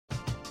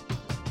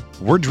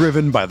We're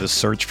driven by the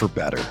search for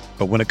better.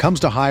 But when it comes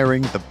to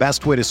hiring, the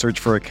best way to search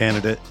for a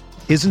candidate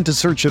isn't to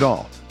search at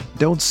all.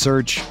 Don't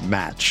search,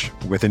 match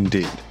with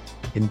Indeed.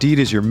 Indeed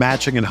is your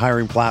matching and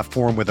hiring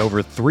platform with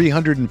over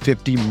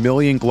 350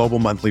 million global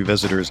monthly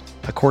visitors,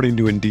 according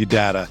to Indeed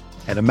data,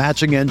 and a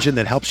matching engine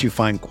that helps you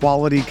find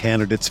quality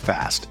candidates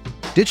fast.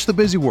 Ditch the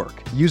busy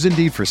work. Use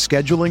Indeed for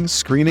scheduling,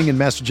 screening, and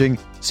messaging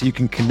so you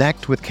can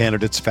connect with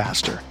candidates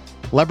faster.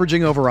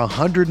 Leveraging over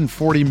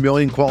 140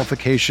 million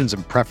qualifications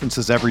and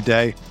preferences every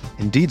day,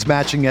 Indeed's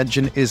matching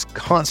engine is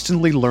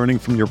constantly learning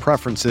from your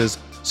preferences,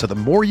 so the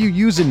more you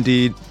use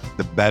Indeed,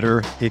 the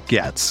better it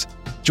gets.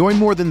 Join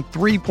more than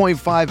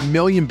 3.5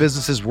 million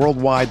businesses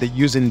worldwide that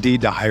use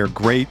Indeed to hire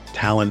great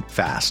talent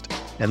fast.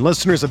 And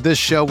listeners of this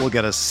show will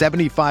get a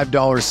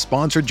 $75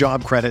 sponsored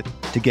job credit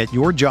to get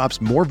your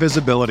jobs more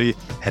visibility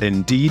at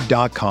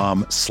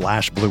Indeed.com/Blue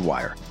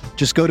Wire.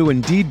 Just go to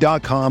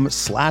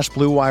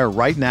Indeed.com/Blue Wire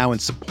right now and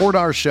support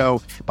our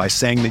show by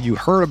saying that you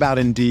heard about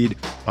Indeed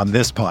on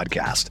this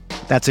podcast.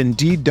 That's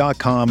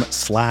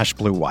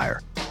Indeed.com/Blue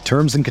Wire.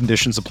 Terms and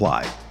conditions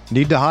apply.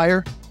 Need to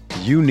hire?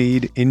 You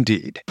need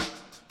Indeed.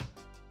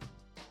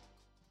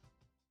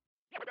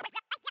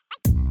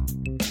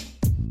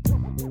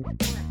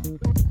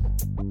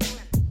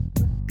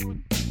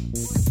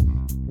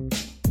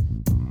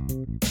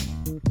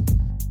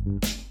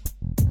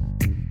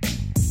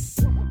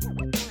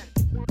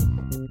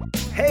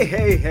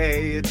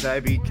 Hey, it's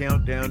IB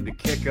Countdown to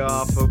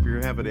Kickoff. Hope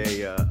you're having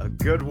a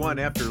good one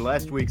after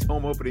last week's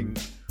home opening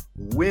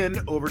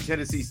win over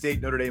Tennessee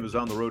State. Notre Dame is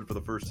on the road for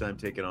the first time,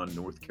 taking on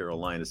North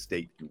Carolina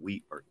State. And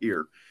we are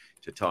here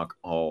to talk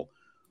all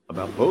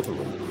about both of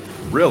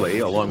them, really,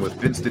 along with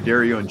Vince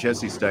D'Addario and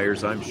Jesse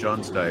Stiers. I'm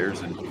Sean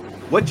Stiers. And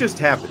what just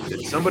happened?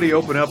 Did somebody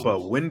open up a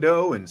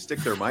window and stick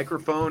their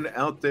microphone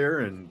out there?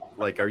 And,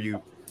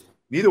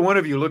 neither one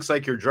of you looks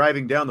like you're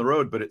driving down the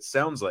road, but it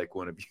sounds like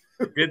one of you.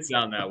 It did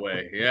sound that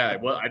way. Yeah.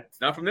 Well,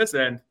 it's not from this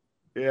end.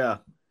 Yeah.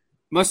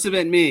 Must have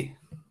been me.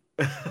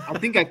 I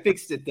think I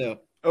fixed it,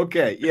 though.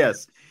 Okay.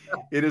 Yes.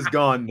 It is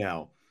gone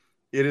now.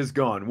 It is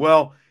gone.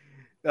 Well,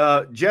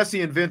 Jesse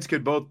and Vince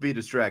could both be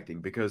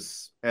distracting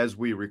because as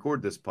we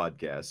record this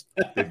podcast,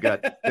 they've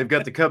got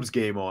the Cubs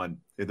game on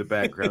in the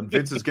background.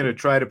 Vince is going to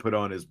try to put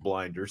on his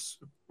blinders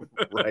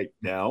right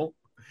now.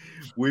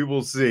 We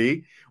will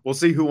see. We'll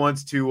see who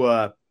wants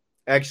to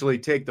actually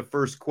take the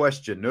first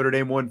question. Notre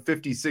Dame won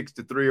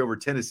 56-3 over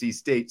Tennessee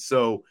State.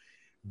 So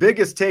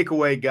biggest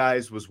takeaway,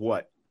 guys, was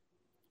what?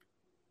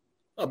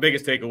 The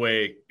biggest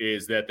takeaway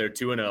is that they're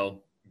 2-0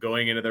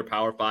 going into their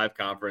Power 5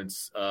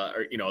 conference,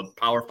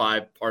 Power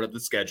 5 part of the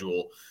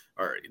schedule,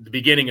 or the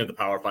beginning of the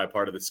Power 5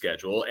 part of the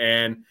schedule.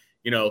 And,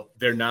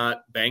 they're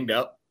not banged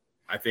up.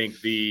 I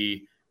think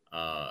the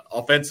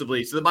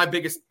offensively, so my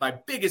biggest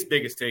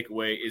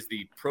takeaway is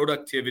the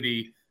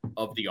productivity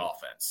of the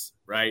offense,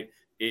 right?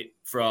 It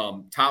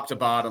from top to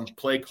bottom,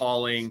 play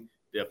calling,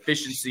 the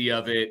efficiency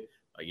of it,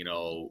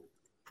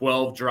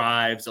 12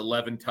 drives,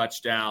 11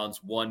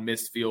 touchdowns, 1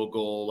 missed field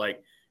goal.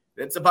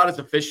 It's about as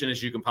efficient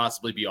as you can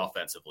possibly be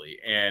offensively.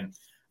 And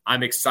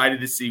I'm excited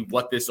to see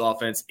what this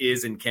offense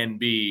is and can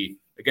be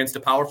against a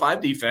Power 5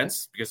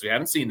 defense because we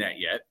haven't seen that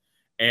yet.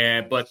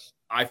 But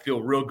I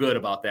feel real good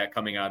about that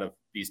coming out of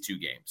these two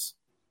games.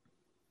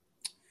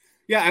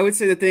 Yeah, I would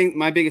say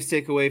my biggest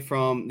takeaway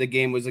from the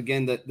game was,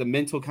 again, the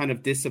mental kind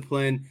of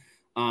discipline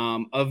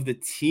of the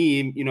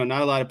team,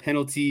 not a lot of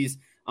penalties,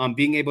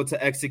 being able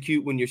to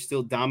execute when you're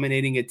still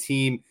dominating a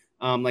team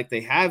like they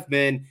have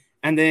been.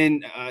 And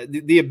then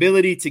the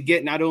ability to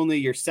get not only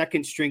your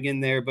second string in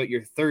there, but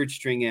your third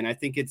string in. I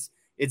think it's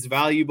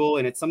valuable,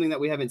 and it's something that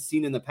we haven't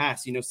seen in the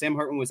past. Sam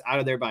Hartman was out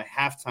of there by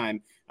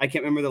halftime. I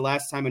can't remember the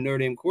last time a Notre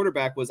Dame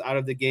quarterback was out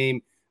of the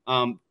game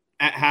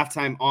at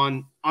halftime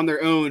on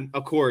their own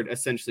accord,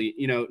 essentially.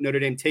 Notre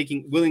Dame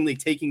willingly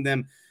taking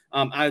them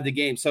out of the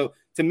game. So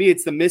to me,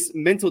 it's the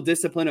mental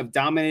discipline of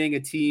dominating a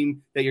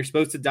team that you're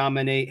supposed to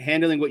dominate,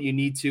 handling what you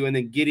need to, and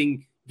then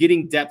getting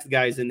depth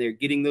guys in there,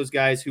 getting those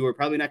guys who are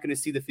probably not going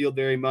to see the field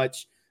very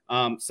much,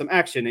 some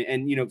action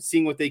and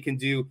seeing what they can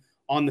do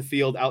on the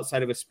field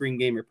outside of a spring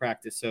game or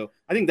practice. So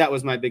I think that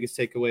was my biggest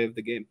takeaway of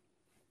the game.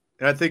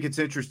 And I think it's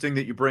interesting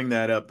that you bring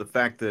that up, the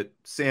fact that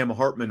Sam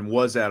Hartman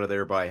was out of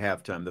there by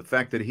halftime, the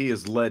fact that he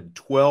has led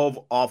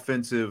 12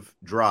 offensive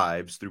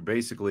drives through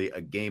basically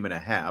a game and a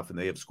half, and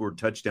they have scored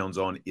touchdowns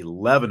on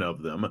 11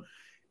 of them.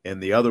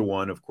 And the other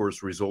one, of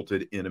course,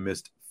 resulted in a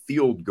missed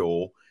field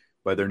goal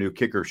by their new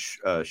kicker,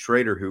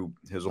 Schrader, who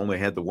has only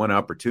had the one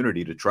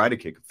opportunity to try to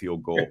kick a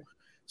field goal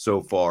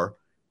so far.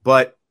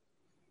 But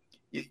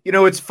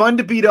it's fun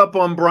to beat up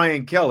on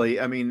Brian Kelly.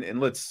 I mean, and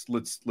let's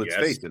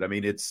face it. I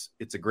mean, it's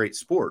a great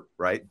sport,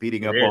 right?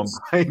 Beating up on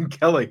Brian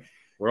Kelly.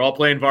 We're all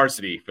playing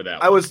varsity for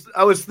that. I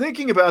was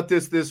thinking about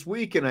this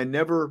week, and I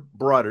never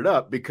brought it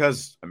up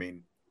because, I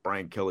mean,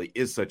 Brian Kelly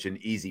is such an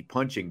easy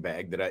punching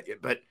bag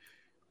but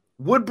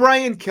would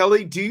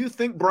do you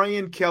think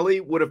Brian Kelly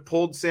would have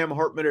pulled Sam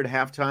Hartman at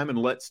halftime and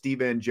let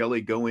Steve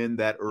Angeli go in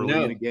that early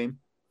in a game?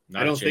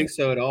 I don't think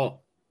so at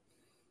all.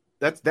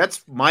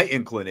 That's my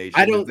inclination.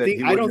 I don't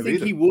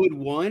think he would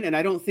won, and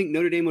I don't think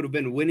Notre Dame would have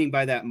been winning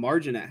by that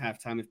margin at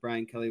halftime if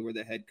Brian Kelly were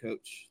the head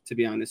coach, to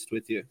be honest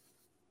with you.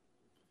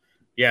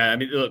 Yeah, I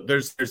mean, look,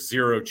 there's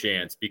zero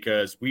chance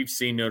because we've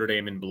seen Notre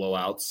Dame in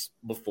blowouts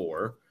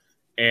before,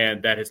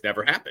 and that has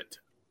never happened.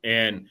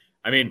 And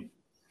I mean,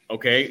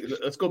 okay,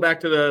 let's go back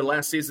to the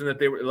last season one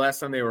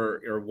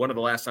of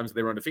the last times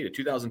they were undefeated,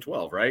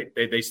 2012, right?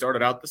 They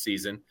started out the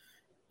season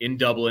in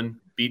Dublin,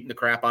 beating the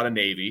crap out of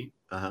Navy.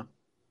 Uh-huh.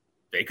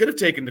 They could have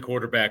taken the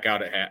quarterback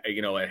out at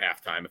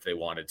halftime if they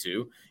wanted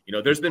to.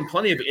 There's been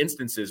plenty of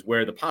instances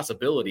where the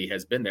possibility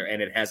has been there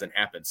and it hasn't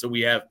happened. So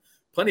we have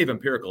plenty of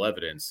empirical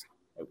evidence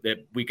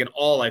that we can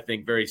all, I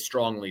think, very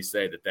strongly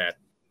say that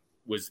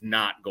was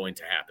not going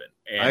to happen.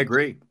 And I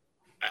agree.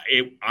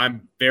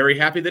 I'm very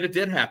happy that it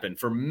did happen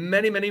for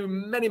many, many,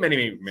 many,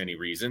 many, many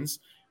reasons.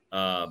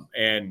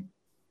 And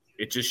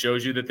it just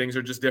shows you that things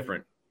are just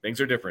different. Things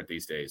are different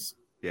these days.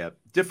 Yeah,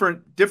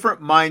 different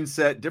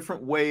mindset,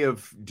 different way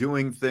of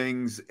doing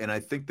things, and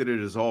I think that it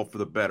is all for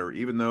the better.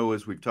 Even though,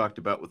 as we've talked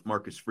about with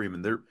Marcus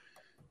Freeman,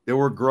 there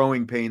were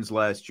growing pains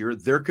last year.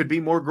 There could be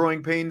more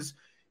growing pains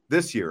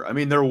this year. I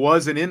mean, there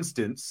was an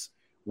instance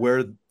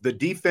where the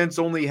defense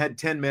only had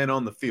 10 men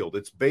on the field.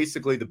 It's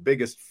basically the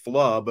biggest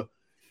flub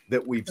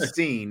that we've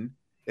seen,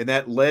 and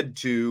that led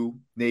to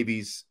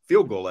Navy's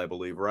field goal, I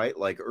believe, right?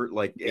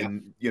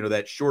 In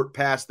that short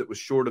pass that was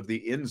short of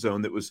the end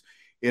zone that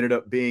ended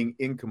up being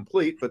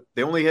incomplete, but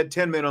they only had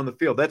 10 men on the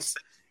field.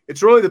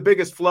 It's really the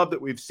biggest flub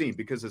that we've seen,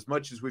 because as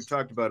much as we've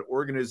talked about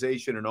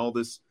organization and all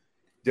this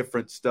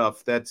different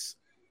stuff, that's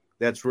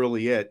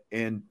really it.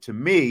 And to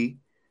me,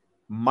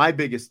 my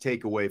biggest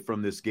takeaway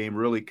from this game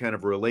really kind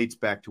of relates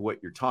back to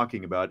what you're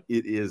talking about.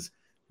 It is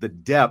the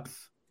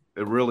depth,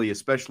 really,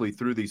 especially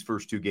through these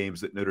first two games,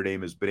 that Notre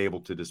Dame has been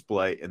able to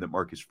display and that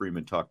Marcus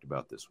Freeman talked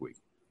about this week.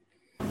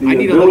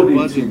 The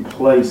ability to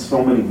play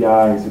so many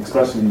guys,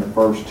 especially in the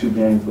first two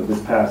games, but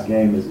this past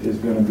game is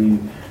going to be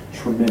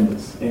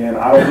tremendous. And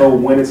I don't know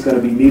when it's going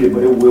to be needed,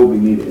 but it will be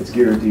needed. It's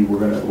guaranteed. We're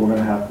going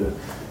to have to,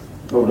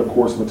 over the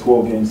course of a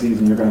 12-game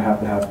season, you're going to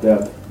have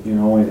depth,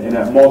 and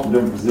at multiple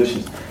different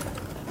positions.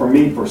 For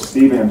me, for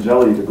Steve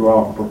Angeli to go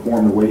out and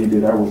perform the way he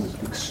did, I was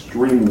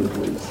extremely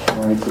pleased.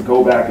 Right? To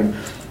go back, and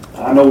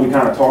I know we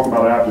kind of talked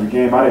about it after the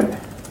game.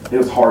 It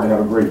was hard to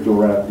have a great feel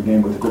right after the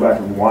game, but to go back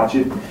and watch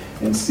it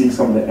and see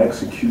some of the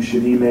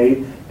execution he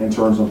made in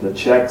terms of the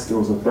checks. There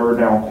was a third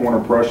down corner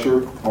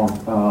pressure.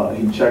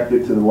 He checked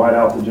it to the wide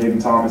out to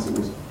Jaden Thomas. It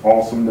was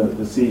awesome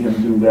to see him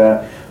do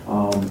that,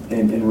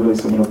 and really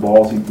some of the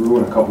balls he threw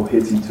and a couple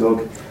hits he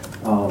took.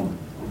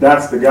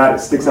 That's the guy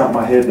that sticks out in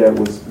my head that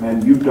was,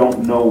 man, you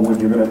don't know when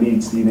you're going to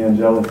need Steve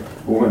Angeli,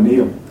 but we're going to need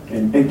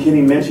him. And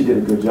Kenny Minchie did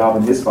a good job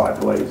in his 5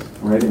 plays,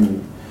 right? I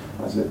mean,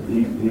 I said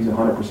he's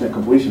 100%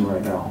 completion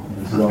right now.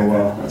 And so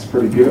that's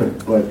pretty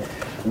good. But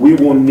we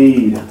will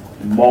need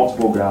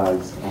multiple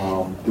guys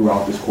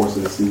throughout this course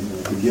of the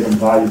season to get them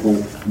valuable,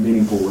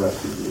 meaningful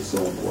reps is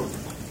so important.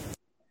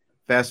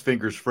 Fast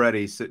Fingers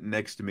Freddie sitting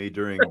next to me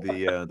during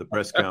the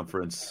press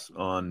conference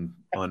on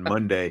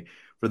Monday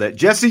for that.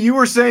 Jesse, you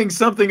were saying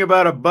something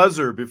about a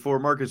buzzer before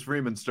Marcus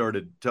Freeman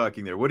started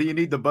talking there. What do you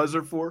need the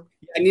buzzer for?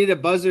 I need a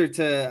buzzer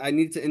I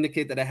need to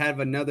indicate that I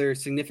have another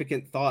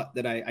significant thought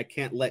that I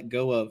can't let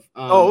go of.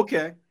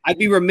 Okay. I'd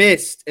be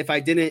remiss if I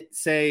didn't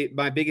say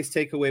my biggest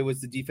takeaway was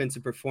the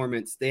defensive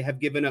performance. They have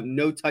given up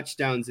no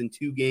touchdowns in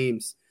 2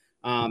 games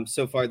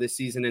so far this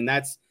season. And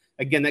that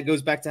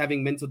goes back to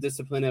having mental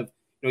discipline of,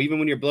 even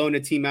when you're blowing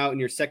a team out and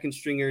your second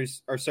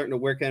stringers are starting to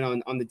work in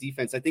on the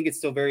defense. I think it's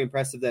still very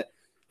impressive that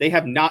they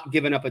have not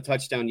given up a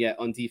touchdown yet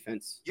on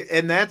defense.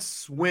 And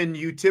that's when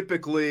you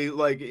typically,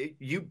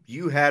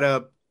 you had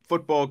a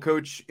football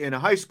coach in a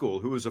high school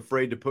who was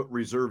afraid to put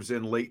reserves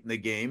in late in the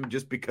game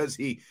just because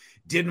he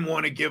didn't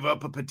want to give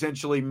up a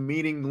potentially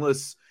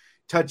meaningless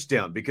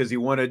touchdown, because he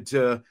wanted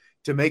to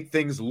make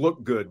things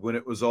look good when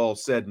it was all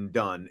said and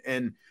done.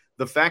 And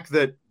the fact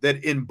that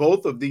in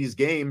both of these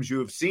games, you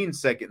have seen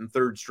second and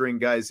third string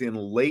guys in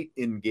late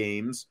in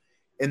games,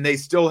 and they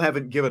still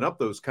haven't given up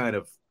those kind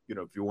of,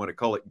 if you want to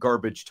call it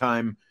garbage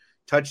time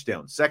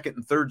touchdowns. Second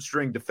and third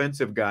string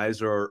defensive guys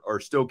are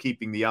still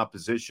keeping the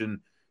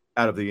opposition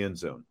out of the end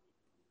zone.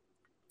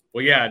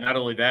 Well, yeah, not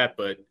only that,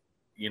 but,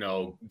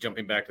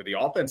 jumping back to the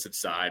offensive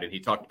side, and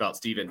he talked about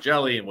Steve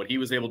Angeli and what he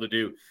was able to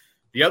do.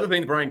 The other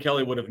thing Brian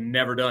Kelly would have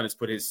never done is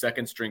put his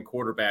second string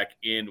quarterback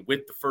in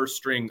with the first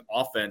string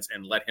offense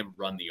and let him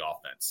run the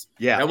offense.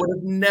 Yeah. That would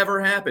have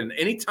never happened.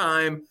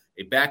 Anytime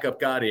a backup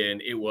got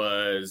in, it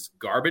was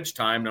garbage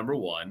time, number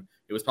one.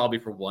 It was probably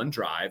for one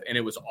drive, and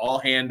it was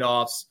all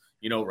handoffs,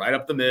 right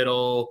up the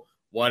middle,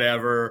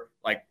 whatever.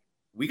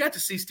 We got to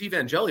see Steve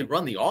Angeli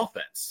run the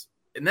offense,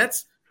 and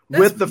that's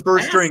with the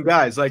first string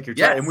guys, like you're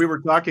yes. talking. And we were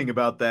talking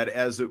about that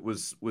as it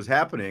was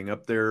happening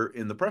up there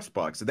in the press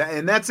box.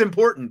 And that's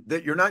important,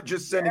 that you're not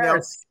just sending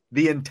out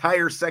the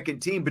entire second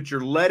team, but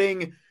you're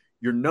letting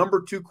your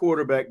number 2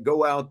 quarterback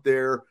go out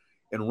there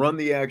and run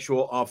the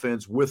actual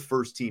offense with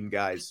first team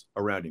guys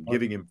around him,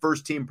 giving him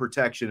first team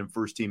protection and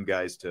first team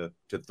guys to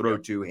throw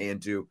to,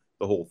 hand to,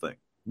 the whole thing.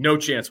 No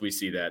chance we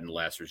see that in the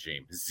last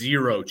regime.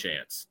 Zero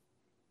chance.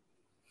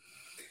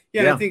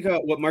 Yeah, and I think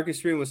what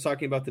Marcus Freeman was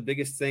talking about, the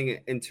biggest thing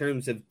in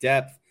terms of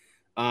depth,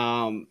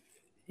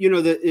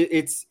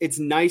 it's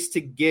nice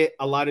to get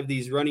a lot of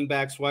these running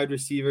backs, wide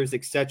receivers,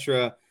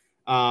 etc.,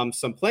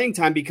 some playing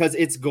time, because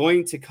it's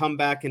going to come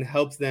back and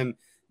help them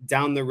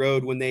down the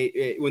road when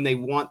they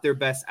want their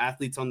best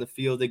athletes on the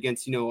field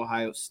against,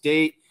 Ohio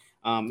State,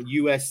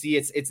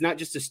 USC. It's not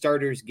just a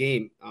starter's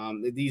game.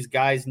 These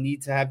guys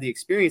need to have the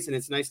experience, and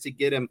it's nice to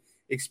get them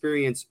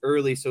experience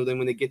early, so then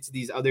when they get to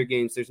these other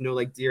games, there's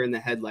no deer in the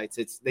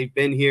headlights. They've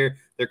been here,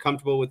 they're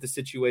comfortable with the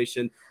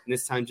situation, and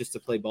it's time just to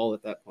play ball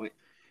at that point.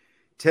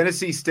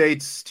 Tennessee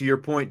State's, to your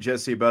point,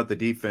 Jesse, about the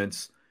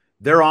defense,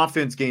 their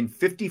offense gained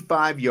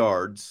 55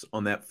 yards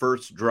on that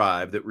first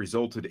drive that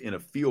resulted in a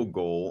field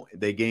goal.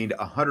 They gained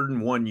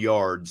 101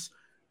 yards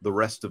the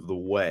rest of the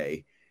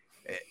way.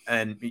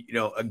 And,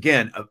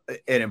 again,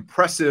 an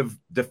impressive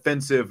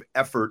defensive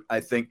effort, I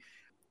think.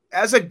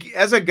 As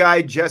a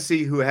guy,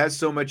 Jesse, who has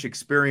so much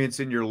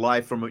experience in your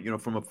life from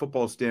a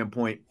football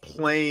standpoint,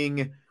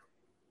 playing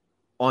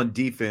on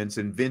defense,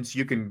 and Vince,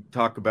 you can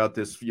talk about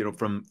this,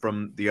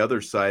 from the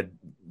other side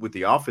with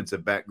the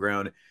offensive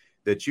background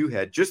that you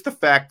had. Just the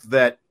fact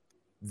that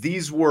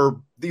these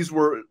were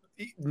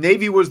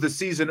Navy was the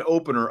season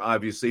opener,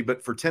 obviously,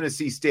 but for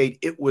Tennessee State,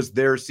 it was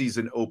their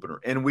season opener,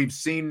 and we've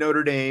seen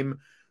Notre Dame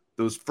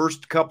those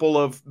first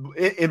couple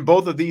in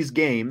both of these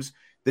games.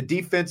 The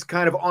defense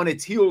kind of on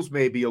its heels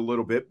maybe a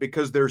little bit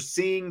because they're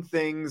seeing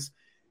things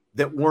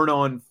that weren't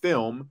on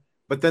film,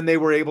 but then they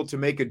were able to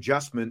make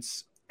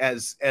adjustments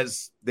as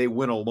they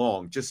went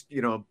along. Just,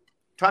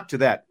 talk to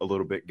that a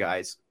little bit,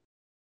 guys.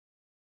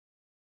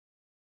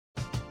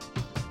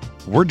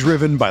 We're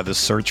driven by the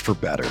search for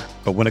better.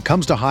 But when it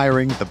comes to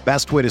hiring, the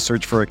best way to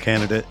search for a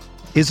candidate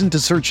isn't to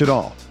search at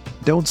all.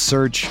 Don't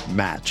search,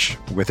 match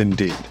with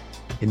Indeed.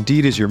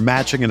 Indeed is your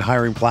matching and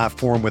hiring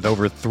platform with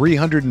over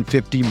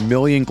 350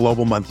 million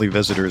global monthly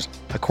visitors,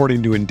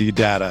 according to Indeed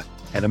data,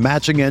 and a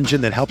matching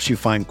engine that helps you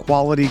find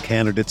quality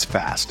candidates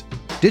fast.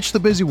 Ditch the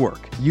busy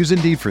work. Use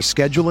Indeed for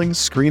scheduling,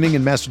 screening,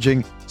 and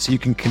messaging so you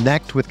can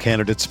connect with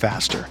candidates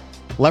faster.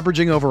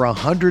 Leveraging over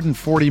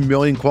 140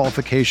 million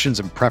qualifications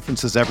and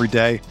preferences every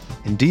day,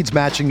 Indeed's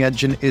matching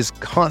engine is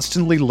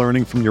constantly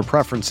learning from your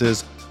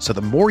preferences, so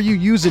the more you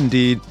use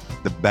Indeed,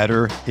 the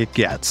better it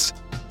gets.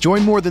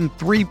 Join more than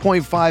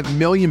 3.5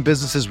 million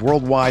businesses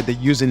worldwide that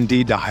use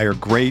Indeed to hire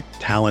great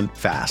talent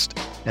fast.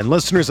 And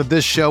listeners of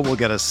this show will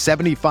get a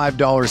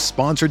 $75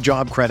 sponsored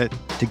job credit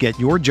to get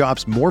your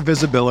jobs more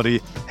visibility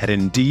at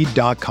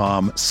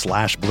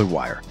Indeed.com/Blue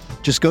Wire.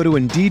 Just go to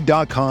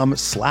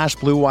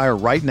Indeed.com/Blue Wire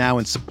right now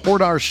and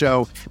support our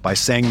show by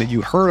saying that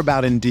you heard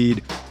about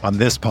Indeed on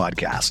this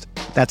podcast.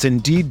 That's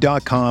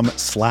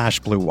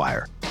Indeed.com/Blue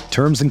Wire.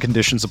 Terms and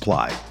conditions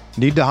apply.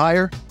 Need to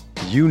hire?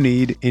 You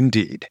need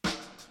Indeed.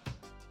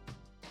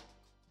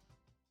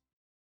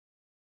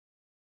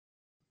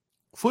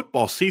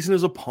 Football season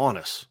is upon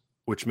us,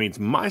 which means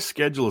my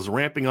schedule is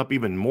ramping up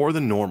even more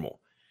than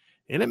normal.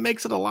 And it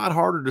makes it a lot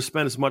harder to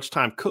spend as much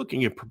time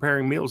cooking and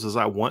preparing meals as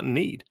I want and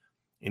need.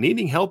 And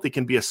eating healthy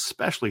can be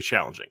especially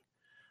challenging.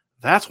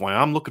 That's why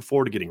I'm looking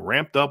forward to getting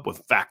ramped up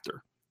with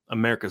Factor,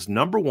 America's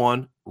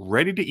 #1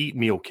 ready-to-eat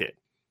meal kit,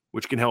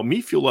 which can help me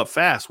fuel up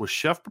fast with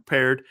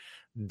chef-prepared,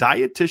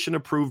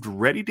 dietitian-approved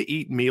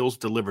ready-to-eat meals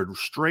delivered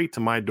straight to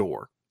my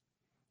door.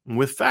 And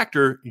with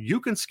Factor, you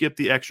can skip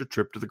the extra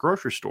trip to the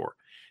grocery store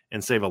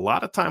and save a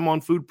lot of time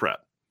on food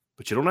prep,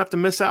 but you don't have to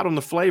miss out on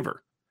the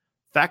flavor.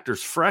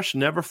 Factor's fresh,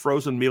 never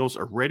frozen meals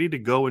are ready to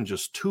go in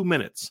just 2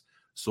 minutes,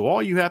 so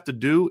all you have to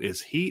do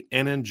is heat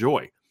and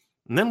enjoy,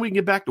 and then we can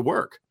get back to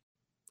work.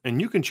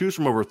 And you can choose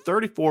from over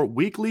 34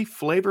 weekly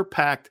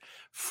flavor-packed,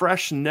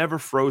 fresh, never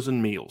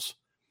frozen meals.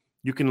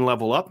 You can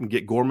level up and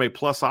get Gourmet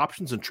Plus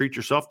options and treat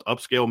yourself to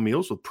upscale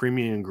meals with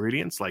premium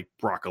ingredients like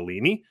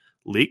broccolini,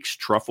 leeks,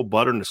 truffle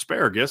butter, and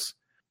asparagus.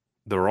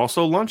 There are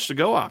also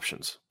lunch-to-go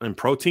options and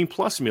Protein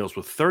Plus meals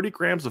with 30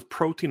 grams of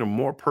protein or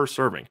more per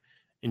serving.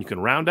 And you can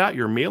round out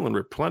your meal and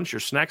replenish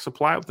your snack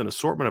supply with an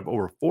assortment of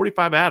over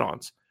 45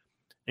 add-ons,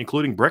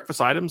 including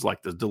breakfast items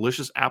like the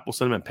delicious apple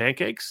cinnamon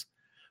pancakes,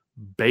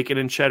 bacon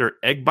and cheddar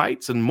egg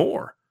bites, and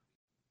more.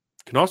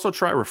 You can also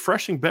try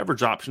refreshing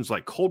beverage options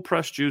like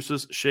cold-pressed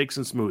juices, shakes,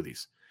 and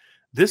smoothies.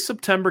 This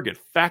September, get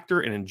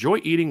Factor and enjoy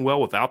eating well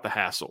without the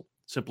hassle.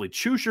 Simply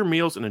choose your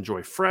meals and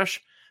enjoy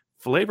fresh,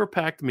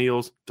 flavor-packed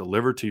meals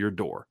delivered to your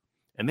door.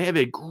 And they have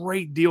a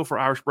great deal for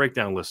Irish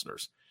Breakdown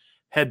listeners.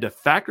 Head to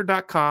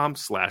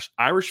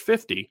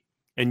factor.com/Irish50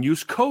 and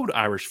use code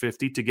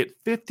Irish50 to get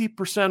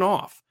 50%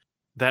 off.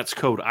 That's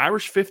code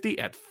Irish50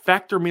 at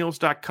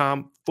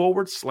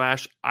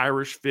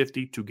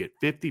factormeals.com/Irish50 to get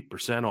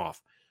 50%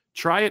 off.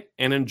 Try it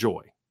and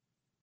enjoy.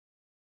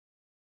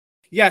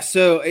 Yeah,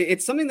 so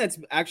it's something that's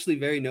actually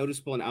very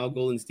noticeable in Al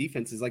Golden's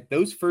defense is like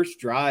those first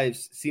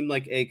drives seem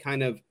like a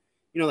kind of,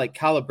 like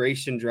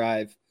calibration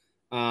drive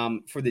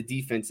for the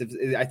defense.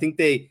 I think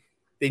they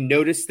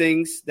noticed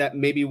things that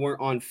maybe weren't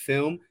on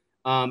film.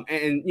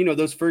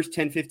 Those first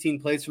 10,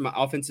 15 plays from an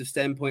offensive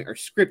standpoint are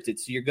scripted.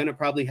 So you're going to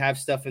probably have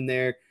stuff in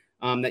there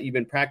that you've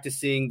been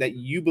practicing that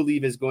you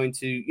believe is going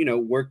to,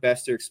 work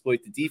best to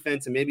exploit the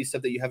defense, and maybe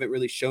stuff that you haven't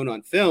really shown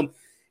on film.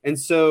 And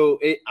so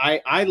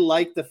I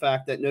like the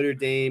fact that Notre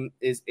Dame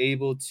is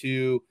able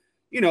to,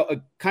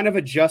 kind of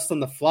adjust on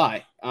the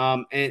fly.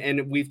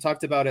 And we've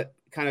talked about it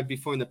kind of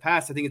before in the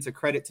past. I think it's a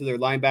credit to their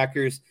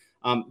linebackers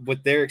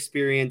with their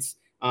experience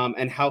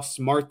and how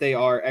smart they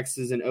are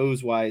X's and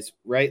O's wise,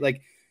 right?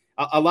 Like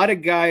a lot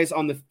of guys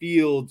on the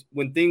field,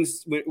 when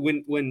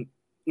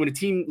a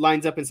team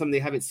lines up in something they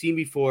haven't seen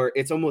before,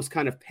 it's almost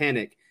kind of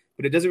panic.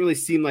 But it doesn't really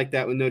seem like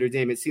that with Notre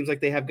Dame. It seems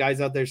like they have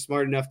guys out there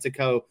smart enough to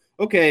go,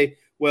 okay,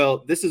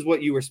 well, this is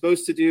what you were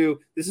supposed to do.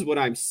 This is what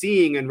I'm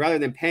seeing. And rather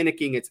than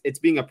panicking, it's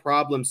being a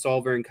problem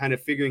solver and kind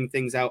of figuring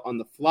things out on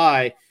the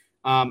fly.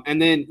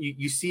 And then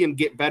you see them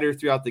get better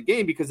throughout the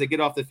game because they get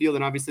off the field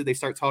and obviously they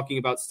start talking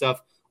about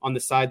stuff on the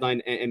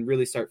sideline and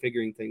really start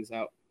figuring things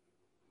out.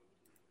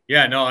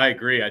 Yeah, no, I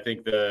agree. I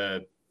think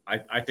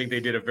I think they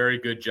did a very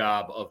good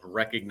job of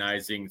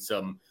recognizing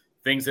some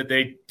things that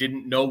they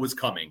didn't know was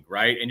coming,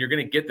 right? And you're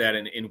going to get that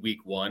in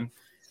week 1.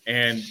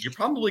 And you're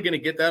probably going to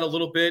get that a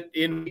little bit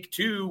in week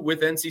 2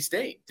 with NC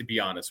State, to be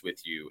honest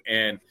with you.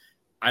 And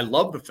I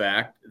love the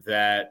fact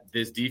that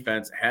this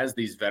defense has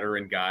these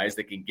veteran guys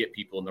that can get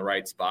people in the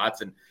right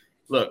spots. And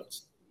look,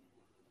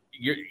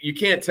 you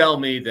can't tell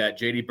me that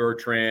J.D.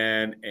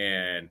 Bertrand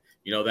and,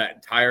 that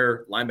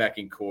entire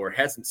linebacking core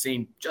hasn't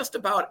seen just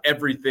about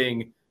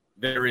everything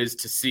there is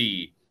to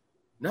see.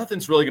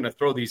 Nothing's really going to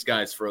throw these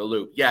guys for a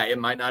loop. Yeah, it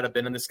might not have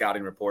been in the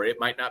scouting report. It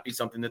might not be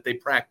something that they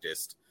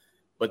practiced.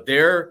 But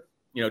they're,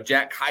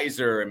 Jack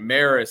Kaiser and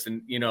Maris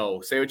and,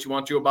 say what you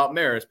want to about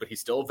Maris, but he's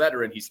still a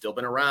veteran. He's still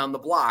been around the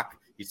block.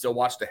 He still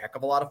watched a heck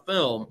of a lot of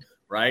film,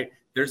 right?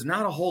 There's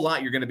not a whole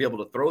lot you're going to be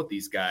able to throw at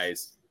these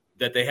guys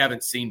that they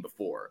haven't seen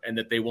before and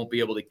that they won't be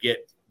able to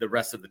get the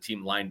rest of the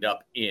team lined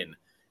up in.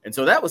 And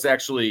so that was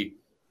actually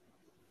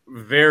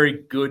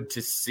very good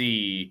to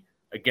see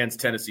against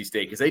Tennessee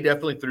State because they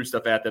definitely threw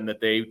stuff at them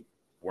that they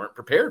weren't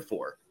prepared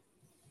for.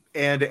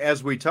 And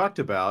as we talked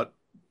about,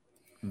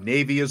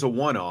 Navy is a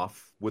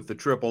one-off with the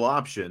triple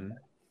option.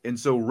 And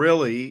so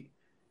really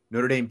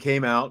Notre Dame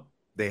came out.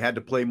 They had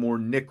to play more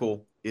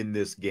nickel in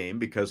this game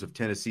because of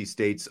Tennessee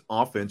State's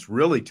offense.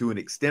 Really, to an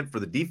extent for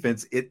the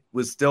defense, it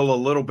was still a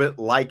little bit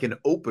like an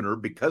opener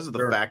because of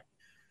the fact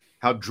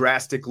how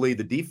drastically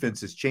the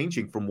defense is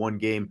changing from one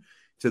game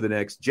to the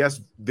next.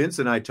 Vince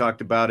and I talked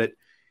about it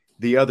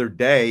the other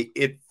day.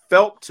 It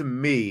felt to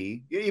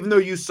me, even though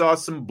you saw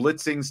some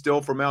blitzing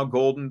still from Al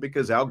Golden,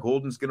 because Al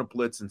Golden's going to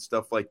blitz and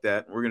stuff like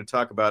that. We're going to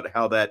talk about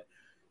how that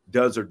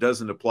does or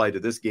doesn't apply to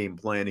this game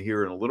plan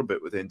here in a little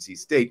bit with NC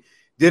State.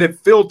 Did it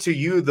feel to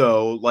you,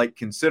 though, like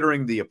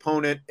considering the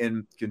opponent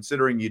and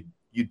considering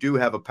you do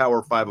have a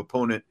Power 5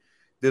 opponent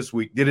this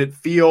week, did it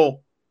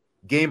feel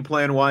game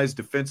plan-wise,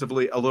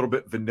 defensively, a little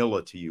bit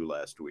vanilla to you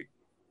last week?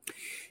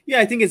 Yeah,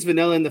 I think it's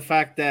vanilla in the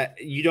fact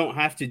that you don't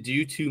have to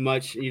do too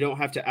much. You don't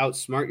have to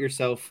outsmart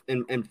yourself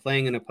in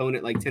playing an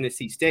opponent like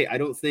Tennessee State. I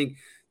don't think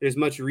there's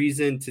much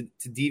reason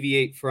to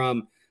deviate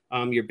from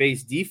your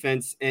base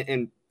defense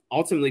and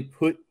ultimately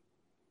put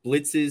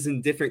blitzes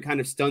and different kind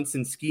of stunts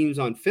and schemes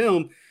on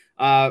film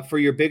for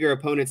your bigger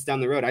opponents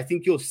down the road. I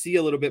think you'll see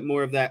a little bit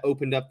more of that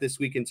opened up this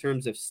week in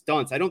terms of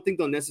stunts. I don't think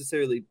they'll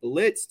necessarily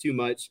blitz too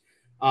much,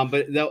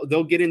 but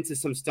they'll get into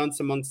some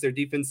stunts amongst their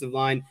defensive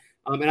line.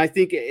 And I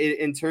think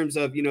in terms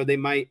of, they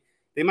might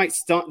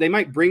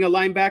bring a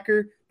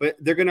linebacker, but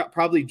they're going to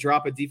probably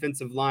drop a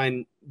defensive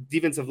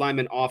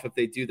lineman off if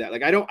they do that.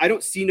 Like I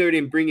don't see Notre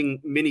Dame bringing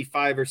many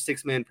 5 or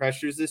 6 man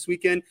pressures this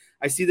weekend.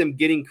 I see them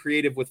getting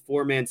creative with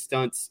 4-man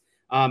stunts.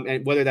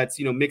 And whether that's,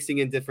 mixing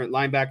in different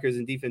linebackers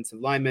and defensive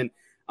linemen.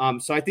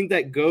 So I think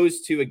that goes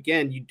to,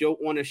 again, you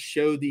don't want to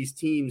show these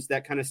teams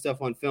that kind of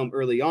stuff on film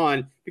early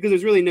on because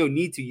there's really no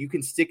need to. You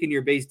can stick in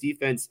your base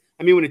defense.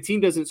 I mean, when a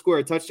team doesn't score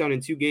a touchdown in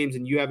 2 games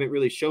and you haven't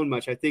really shown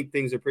much, I think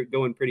things are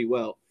going pretty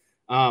well.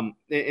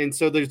 And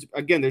so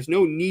there's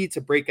no need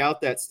to break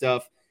out that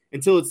stuff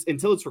until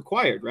it's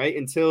required, right?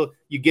 Until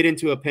you get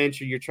into a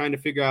pinch or you're trying to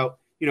figure out,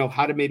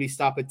 how to maybe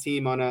stop a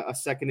team on a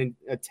 2nd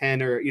and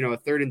 10 or, a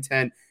 3rd and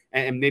 10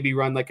 and maybe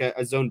run like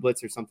a zone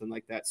blitz or something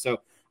like that.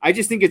 So I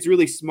just think it's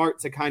really smart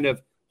to kind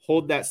of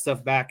hold that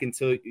stuff back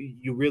until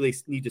you really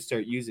need to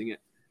start using it.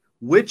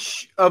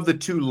 Which of the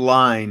 2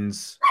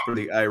 lines for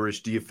the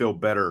Irish do you feel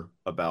better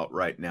about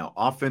right now?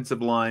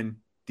 Offensive line,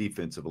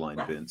 defensive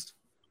line, Vince?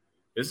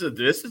 This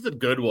is a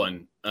good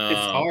one. It's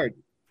hard.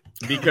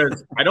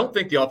 Because I don't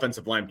think the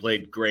offensive line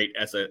played great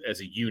as a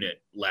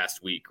unit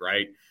last week,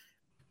 right?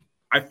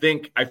 I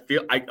feel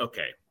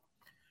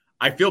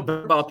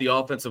better about the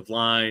offensive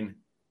line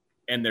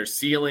and their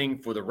ceiling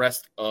for the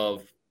rest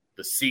of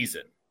the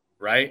season,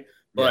 right?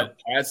 But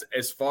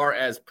as far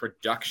as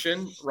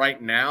production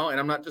right now, and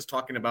I'm not just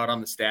talking about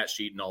on the stat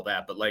sheet and all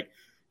that, but like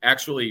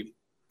actually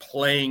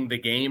playing the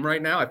game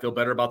right now, I feel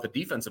better about the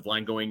defensive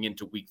line going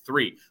into week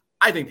 3.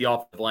 I think the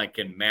offensive line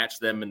can match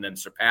them and then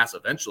surpass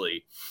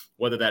eventually,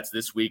 whether that's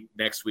this week,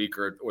 next week,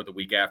 or the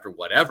week after,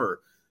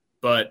 whatever.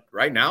 But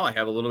right now I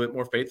have a little bit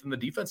more faith in the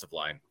defensive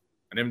line.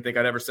 I didn't think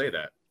I'd ever say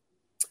that.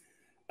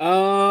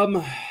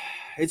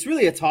 It's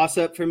really a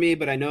toss-up for me,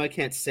 but I know I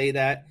can't say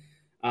that.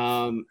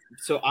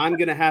 So I'm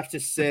going to have to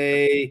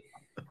say,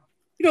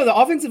 the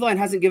offensive line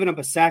hasn't given up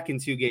a sack in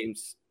 2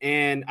 games.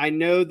 And I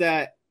know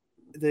that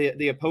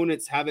the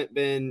opponents haven't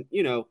been,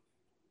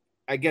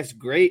 I guess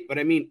great. But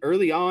I mean,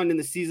 early on in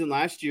the season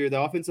last year,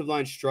 the offensive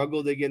line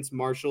struggled against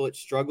Marshall. It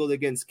struggled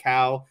against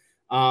Cal,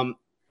 and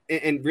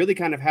really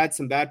kind of had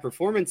some bad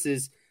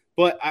performances.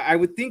 But I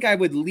would think I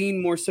would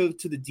lean more so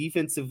to the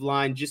defensive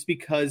line just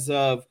because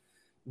of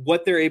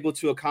what they're able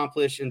to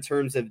accomplish in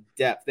terms of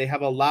depth. They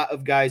have a lot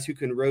of guys who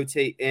can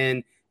rotate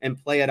in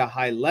and play at a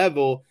high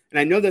level. And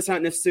I know that's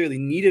not necessarily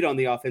needed on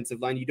the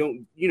offensive line.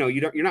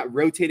 You're not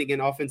rotating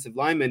in offensive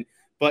linemen,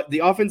 but the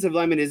offensive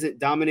lineman isn't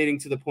dominating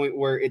to the point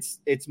where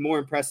it's more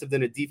impressive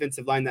than a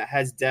defensive line that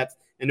has depth.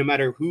 And no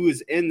matter who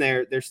is in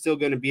there, they're still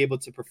going to be able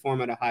to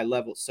perform at a high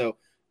level. So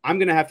I'm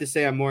going to have to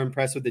say I'm more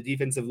impressed with the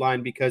defensive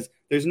line because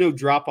there's no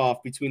drop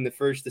off between the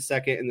first, the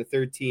second, and the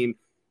third team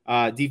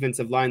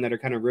defensive line that are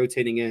kind of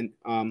rotating in.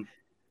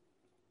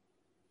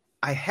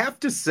 I have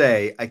to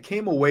say, I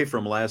came away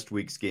from last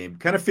week's game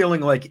kind of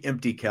feeling like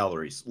empty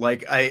calories.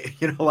 Like I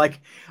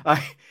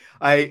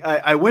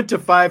went to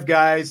Five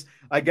Guys,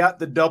 I got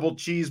the double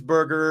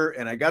cheeseburger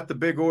and I got the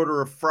big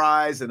order of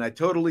fries and I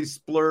totally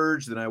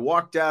splurged and I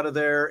walked out of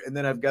there. And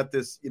then I've got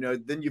this,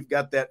 then you've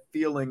got that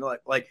feeling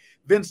like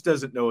Vince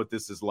doesn't know what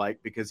this is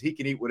like because he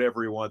can eat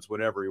whatever he wants,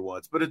 whenever he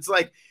wants. But it's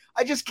like,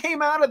 I just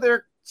came out of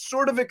there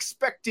sort of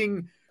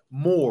expecting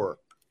more.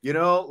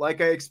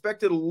 Like I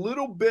expected a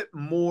little bit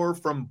more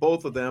from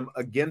both of them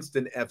against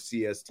an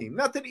FCS team.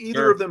 Not that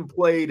either of them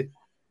played,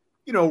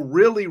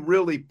 really,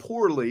 really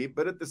poorly,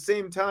 but at the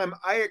same time,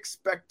 I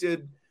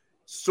expected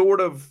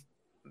sort of,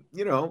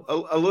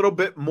 a little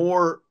bit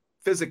more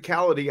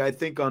physicality, I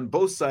think, on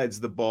both sides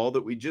of the ball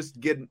that we just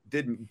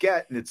didn't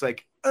get. And it's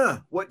like,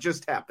 what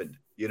just happened,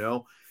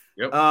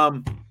 Yep.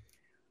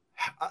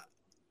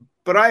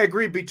 But I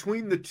agree,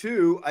 between the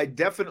two, I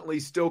definitely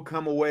still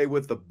come away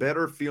with a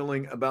better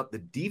feeling about the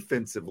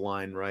defensive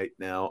line right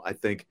now, I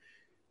think,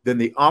 than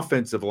the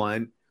offensive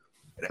line.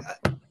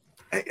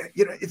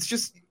 It's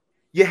just,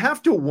 you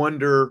have to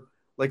wonder,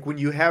 like when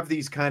you have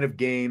these kind of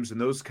games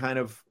and those kind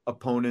of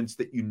opponents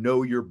that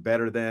you're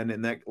better than,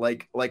 and that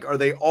like are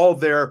they all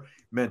there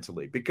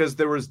mentally? Because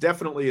there was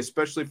definitely,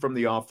 especially from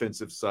the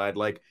offensive side,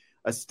 like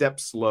a step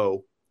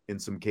slow in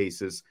some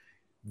cases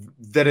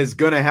that is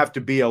going to have to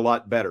be a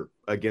lot better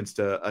against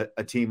a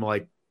team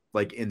like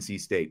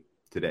NC State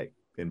today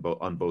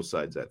on both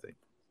sides. I think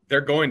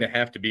they're going to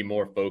have to be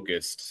more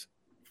focused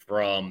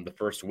from the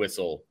first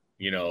whistle,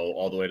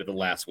 all the way to the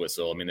last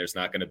whistle. I mean, there's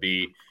not going to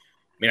be,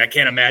 I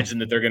can't imagine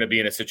that they're going to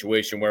be in a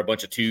situation where a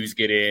bunch of twos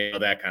get in,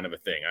 that kind of a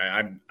thing.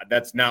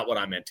 That's not what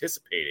I'm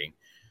anticipating.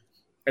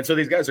 And so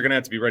these guys are going to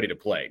have to be ready to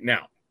play.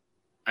 Now,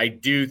 I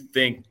do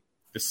think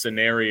the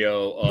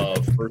scenario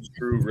of first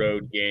true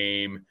road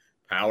game,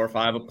 Power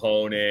 5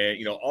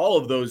 opponent, all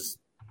of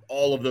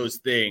those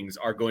things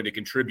are going to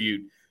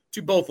contribute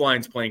to both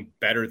lines playing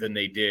better than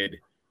they did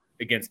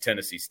against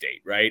Tennessee State,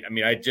 right?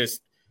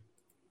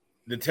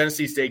 The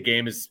Tennessee State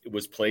game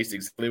was placed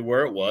exactly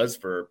where it was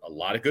for a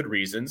lot of good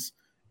reasons.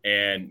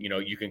 And,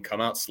 you can come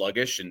out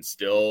sluggish and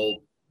still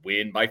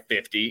win by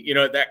 50,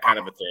 that kind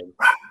of a thing.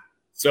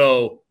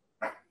 So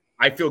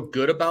I feel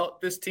good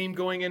about this team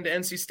going into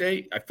NC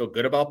State. I feel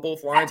good about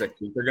both lines. I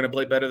think they're going to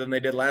play better than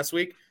they did last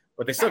week,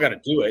 but they still got to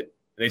do it.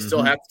 They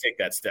still have to take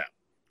that step.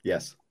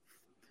 Yes.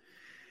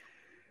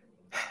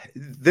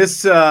 This,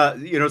 so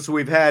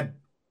we've had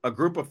a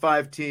group of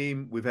 5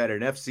 team. We've had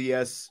an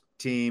FCS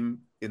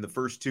team in the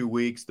first 2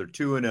 weeks. They're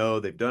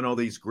 2-0. They've done all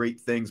these great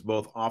things,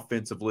 both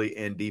offensively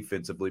and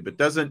defensively. But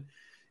doesn't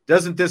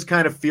this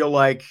kind of feel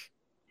like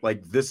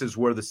this is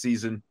where the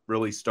season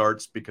really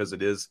starts because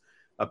it is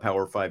a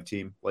Power 5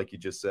 team, like you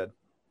just said?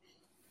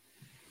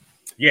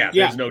 Yeah,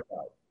 there's no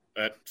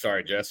doubt.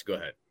 Sorry, Jess, go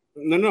ahead.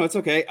 No, it's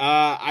okay.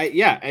 I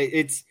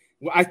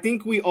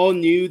think we all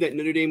knew that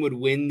Notre Dame would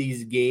win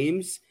these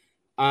games.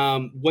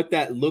 What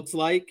that looked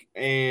like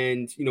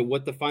and,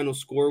 what the final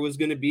score was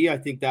going to be. I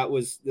think that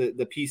was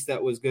the piece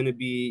that was going to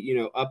be,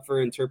 up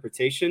for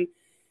interpretation.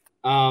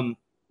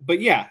 But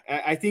yeah,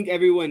 I think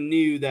everyone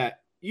knew that,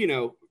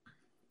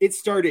 it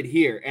started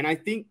here. And I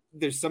think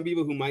there's some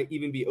people who might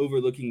even be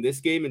overlooking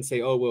this game and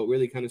say, oh, well, it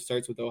really kind of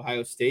starts with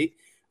Ohio State.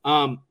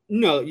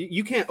 No,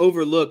 you can't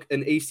overlook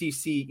an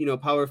ACC,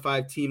 Power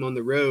 5 team on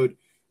the road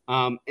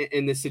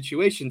in this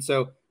situation.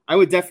 So I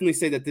would definitely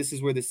say that this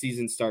is where the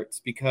season starts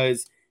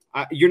because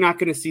you're not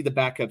going to see the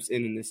backups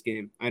in this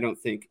game. I don't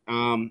think.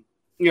 I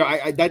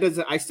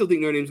still think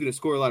Notre Dame's going to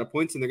score a lot of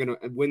points and they're going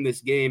to win this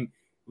game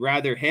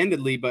rather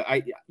handedly. But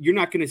you're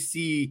not going to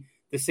see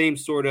the same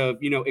sort of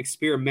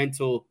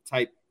experimental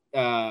type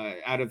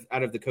out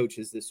of the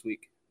coaches this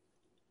week.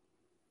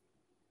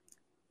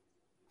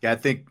 Yeah,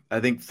 I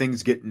think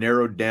things get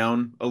narrowed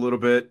down a little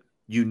bit.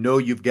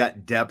 You've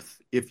got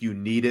depth if you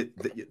need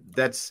it.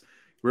 That's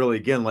really,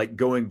 again, like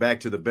going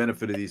back to the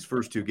benefit of these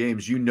first 2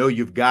 games.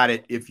 You've got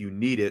it if you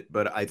need it.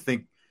 But I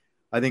think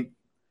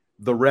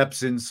the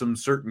reps in some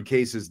certain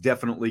cases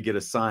definitely get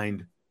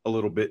assigned a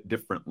little bit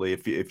differently.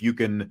 If you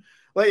can,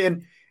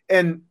 like,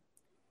 and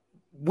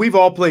we've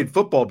all played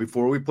football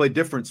before. We played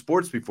different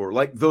sports before.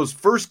 Like those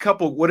first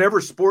couple,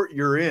 whatever sport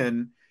you're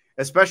in,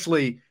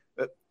 especially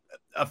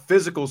a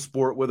physical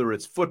sport, whether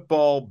it's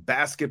football,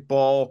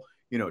 basketball,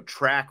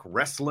 track,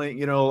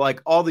 wrestling,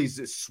 like all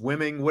these,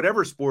 swimming,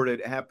 whatever sport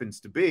it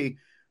happens to be,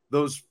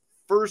 those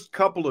first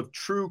couple of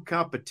true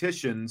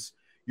competitions,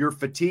 your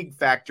fatigue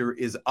factor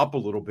is up a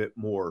little bit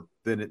more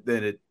than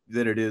it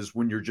is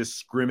when you're just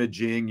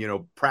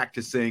scrimmaging,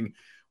 practicing,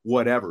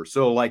 whatever.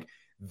 So like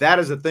that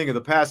is a thing of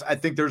the past. I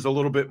think there's a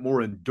little bit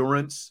more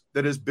endurance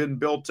that has been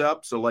built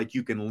up. So like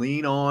you can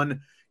lean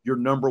on your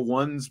number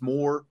ones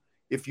more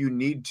if you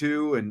need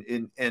to,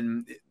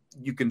 and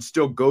you can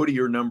still go to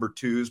your number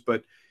twos,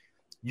 but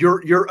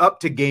you're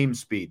up to game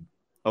speed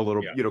a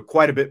little,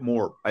 quite a bit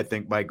more, I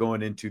think, by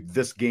going into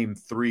this game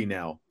 3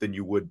 now than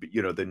you would be,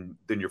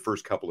 than your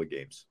first couple of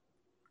games.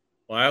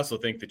 Well, I also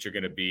think that you're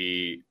going to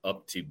be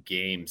up to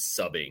game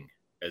subbing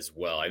as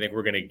well. I think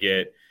we're going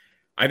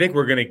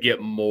to get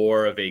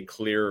more of a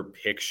clearer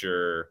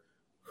picture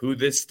who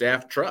this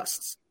staff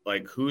trusts,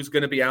 like who's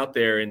going to be out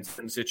there in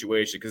certain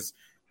situations. Because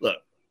look,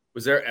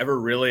 was there ever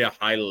really a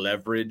high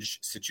leverage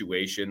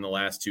situation in the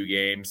last 2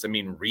 games? I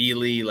mean,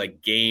 really,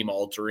 like game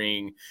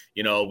altering,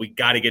 we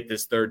got to get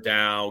this third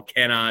down,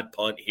 cannot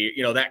punt here,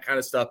 that kind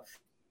of stuff.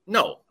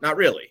 No, not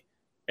really.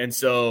 And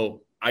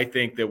so I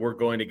think that we're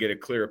going to get a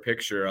clearer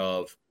picture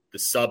of the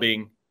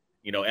subbing,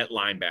 at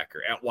linebacker,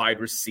 at wide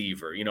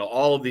receiver,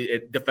 all of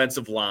the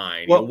defensive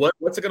line. Well,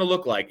 what's it going to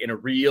look like in a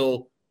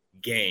real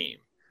game?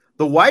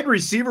 The wide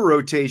receiver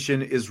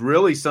rotation is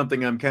really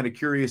something I'm kind of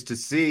curious to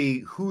see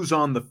who's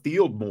on the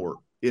field more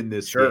in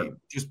this game,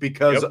 just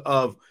because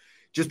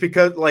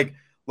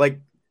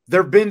like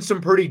there've been some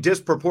pretty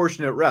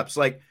disproportionate reps.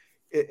 Like,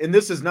 and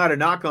this is not a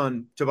knock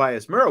on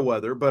Tobias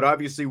Merriweather, but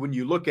obviously when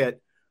you look at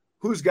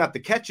who's got the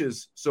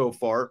catches so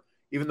far,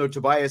 even though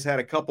Tobias had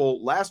a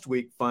couple last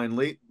week,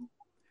 finally,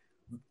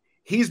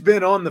 he's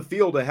been on the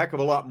field a heck of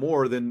a lot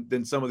more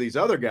than some of these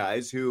other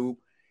guys who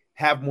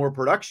have more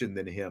production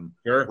than him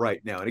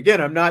right now. And again,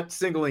 I'm not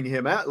singling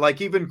him out. Like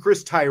even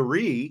Chris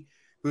Tyree,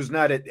 who's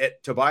not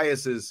at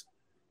Tobias's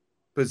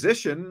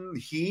position,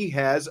 he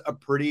has a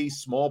pretty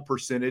small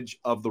percentage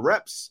of the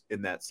reps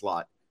in that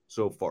slot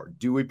so far.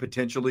 Do we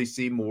potentially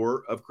see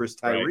more of Chris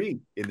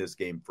Tyree in this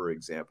game, for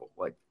example?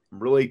 Like, I'm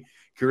really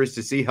curious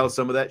to see how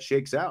some of that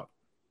shakes out.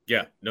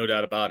 Yeah, no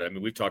doubt about it. I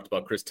mean, we've talked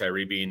about Chris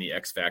Tyree being the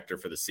X factor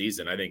for the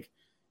season. I think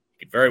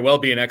he could very well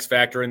be an X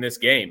factor in this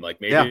game.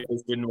 Like maybe they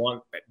just didn't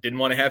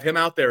want to have him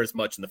out there as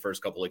much in the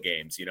first couple of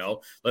games.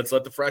 Let's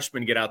let the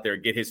freshman get out there,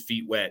 get his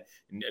feet wet.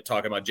 And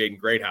talking about Jaden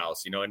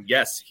Greathouse, and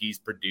yes, he's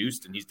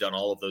produced and he's done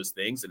all of those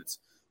things, and it's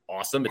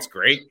awesome. It's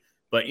great,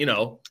 but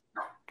and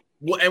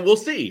we'll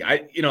see.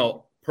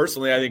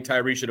 Personally, I think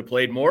Tyree should have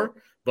played more,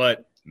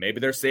 but maybe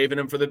they're saving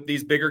him for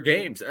these bigger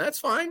games. And that's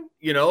fine.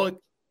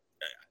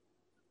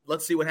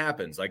 Let's see what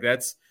happens. Like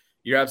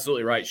you're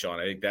absolutely right, Sean.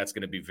 I think that's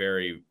going to be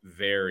very,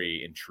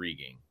 very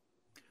intriguing.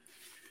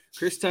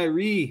 Chris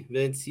Tyree,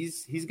 Vince,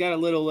 he's got a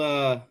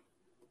little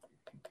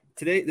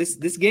today.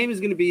 This game is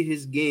going to be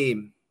his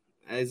game.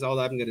 Is all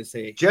I'm going to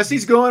say.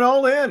 Jesse's going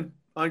all in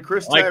on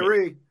Chris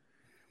Tyree.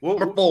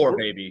 Number 4,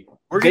 baby.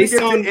 We're going to get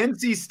to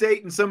NC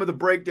State and some of the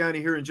breakdown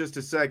here in just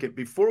a second.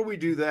 Before we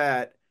do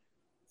that,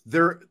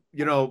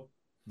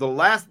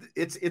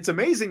 it's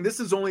amazing. This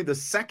is only the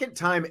second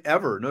time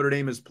ever Notre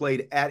Dame has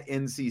played at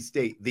NC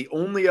State. The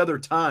only other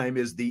time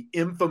is the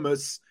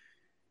infamous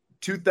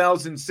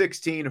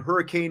 2016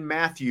 Hurricane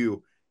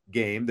Matthew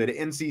game that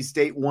NC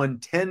State won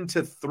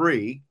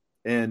 10-3.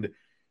 And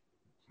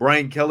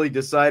Brian Kelly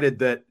decided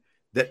that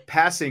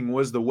passing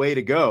was the way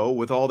to go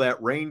with all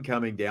that rain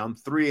coming down.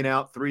 3 and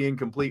out, 3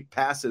 incomplete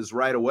passes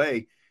right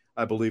away.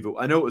 I believe it.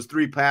 I know it was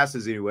 3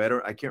 passes anyway.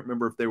 I can't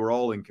remember if they were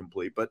all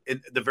incomplete, but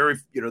in the very,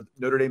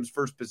 Notre Dame's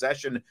first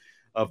possession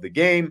of the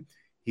game,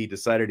 he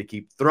decided to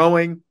keep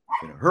throwing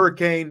in a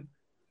hurricane.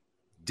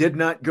 Did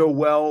not go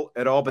well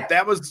at all, but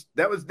that's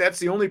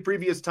the only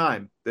previous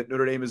time that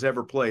Notre Dame has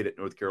ever played at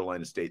North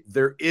Carolina State.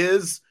 There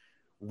is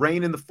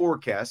rain in the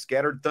forecast,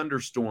 scattered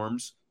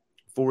thunderstorms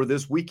for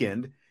this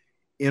weekend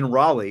in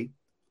Raleigh.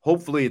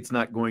 Hopefully it's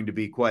not going to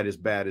be quite as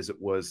bad as it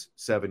was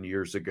 7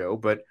 years ago,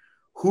 but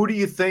who do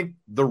you think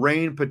the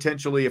rain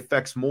potentially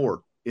affects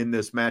more in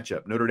this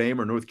matchup, Notre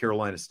Dame or North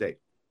Carolina State?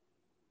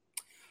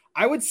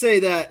 I would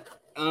say that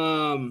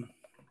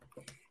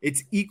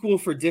it's equal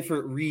for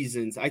different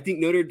reasons. I think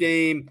Notre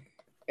Dame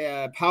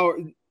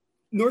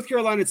North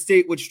Carolina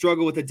State would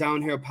struggle with a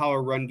downhill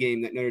power run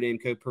game that Notre Dame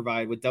could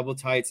provide with double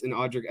tights and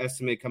Audric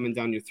Estime coming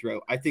down your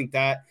throat. I think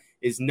that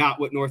is not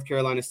what North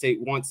Carolina State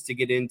wants to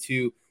get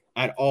into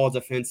at all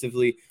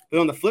defensively. But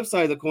on the flip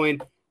side of the coin,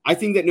 I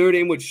think that Notre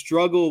Dame would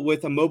struggle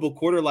with a mobile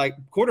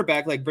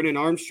quarterback like Brennan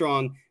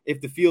Armstrong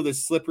if the field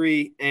is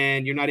slippery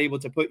and you're not able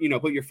to put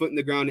your foot in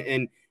the ground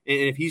and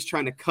if he's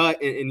trying to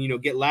cut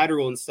and get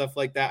lateral and stuff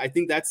like that. I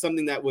think that's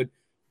something that would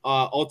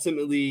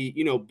ultimately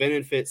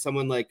benefit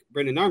someone like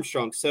Brennan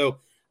Armstrong. So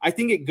I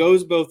think it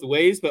goes both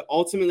ways, but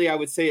ultimately I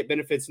would say it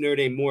benefits Notre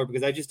Dame more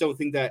because I just don't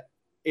think that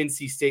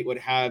NC State would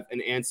have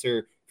an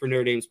answer for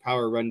Notre Dame's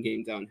power run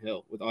game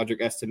downhill with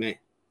Audric Estime.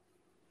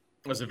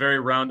 It was a very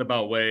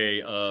roundabout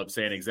way of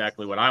saying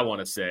exactly what I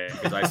want to say,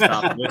 because I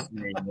stopped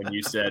listening when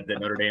you said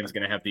that Notre Dame is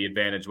going to have the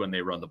advantage when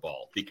they run the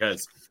ball,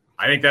 because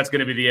I think that's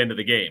going to be the end of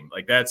the game.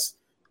 Like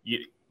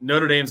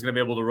Notre Dame's going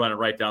to be able to run it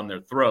right down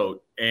their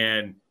throat.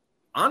 And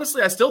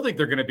honestly, I still think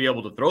they're going to be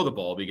able to throw the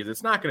ball, because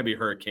it's not going to be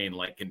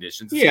hurricane-like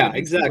conditions. Yeah,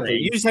 exactly.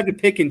 You just have to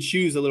pick and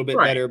choose a little bit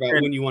better about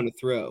when you want to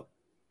throw.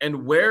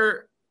 And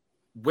where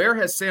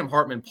has Sam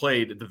Hartman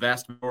played the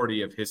vast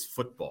majority of his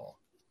football?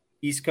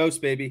 East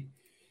Coast, baby.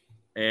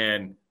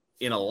 And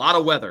in a lot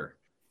of weather,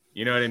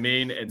 you know what I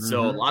mean? And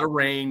so a lot of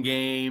rain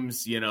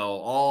games,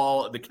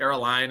 all the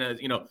Carolinas,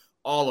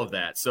 all of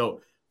that.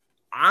 So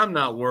I'm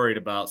not worried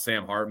about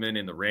Sam Hartman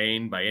in the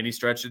rain by any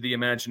stretch of the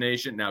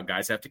imagination. Now,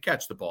 guys have to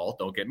catch the ball.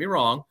 Don't get me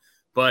wrong.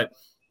 But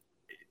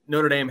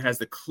Notre Dame has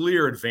the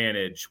clear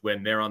advantage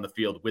when they're on the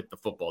field with the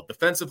football.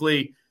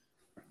 Defensively,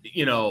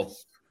 if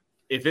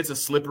it's a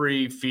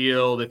slippery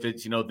field, if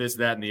it's, this,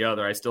 that, and the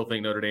other, I still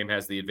think Notre Dame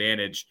has the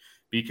advantage,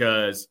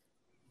 because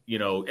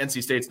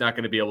NC State's not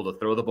going to be able to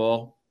throw the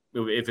ball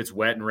if it's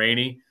wet and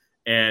rainy.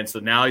 And so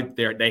now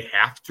they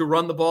have to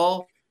run the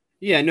ball.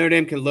 Yeah, Notre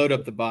Dame can load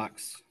up the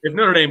box. If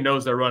Notre Dame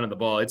knows they're running the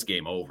ball, it's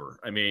game over.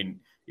 I mean,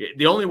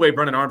 the only way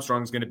Brennan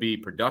Armstrong is going to be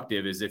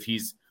productive is if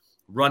he's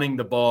running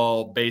the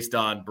ball based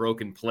on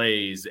broken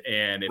plays,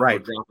 and if we're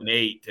dropping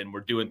 8 and we're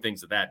doing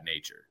things of that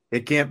nature.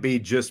 It can't be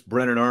just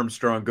Brennan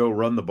Armstrong go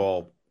run the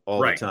ball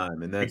all the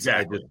time. And that's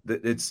exactly.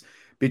 It's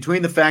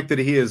between the fact that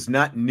he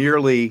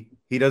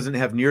doesn't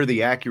have near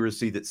the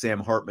accuracy that Sam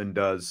Hartman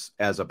does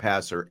as a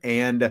passer,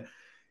 and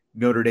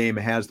Notre Dame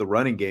has the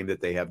running game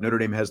that they have. Notre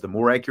Dame has the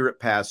more accurate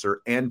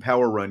passer and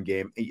power run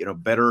game,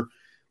 better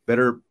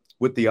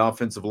with the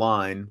offensive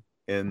line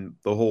and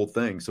the whole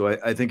thing. So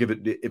I think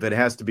if it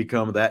has to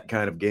become that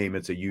kind of game,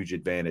 it's a huge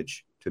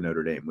advantage to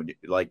Notre Dame. When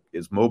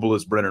as mobile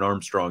as Brennan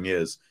Armstrong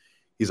is,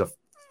 he's a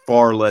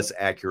far less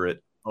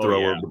accurate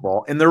thrower of the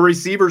ball, and their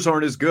receivers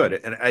aren't as good.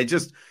 And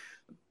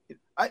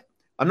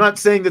I'm not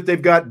saying that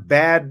they've got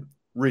bad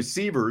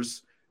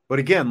receivers, but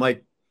again,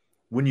 like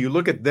when you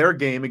look at their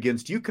game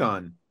against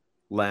UConn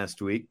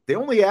last week, they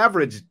only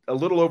averaged a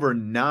little over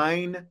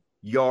 9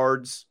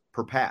 yards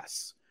per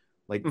pass.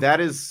 Like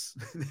that is,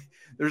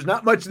 there's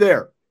not much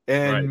there.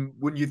 And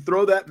when you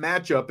throw that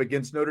matchup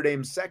against Notre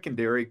Dame's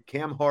secondary,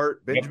 Cam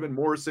Hart, Benjamin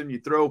Morrison, you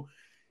throw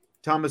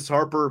Thomas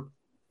Harper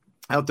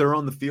out there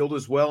on the field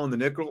as well in the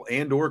nickel,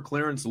 and or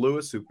Clarence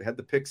Lewis, who had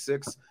the pick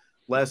 6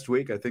 last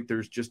week. I think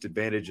there's just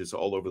advantages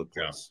all over the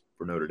place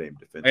for Notre Dame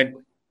defensively. And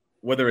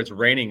whether it's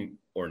raining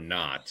or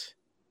not,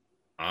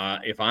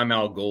 if I'm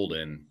Al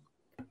Golden,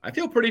 I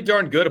feel pretty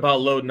darn good about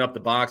loading up the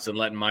box and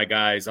letting my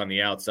guys on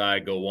the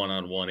outside go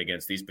one-on-one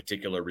against these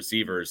particular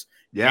receivers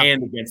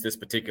and against this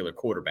particular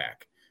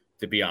quarterback,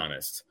 to be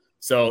honest.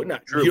 So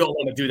you don't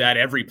want to do that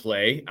every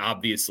play,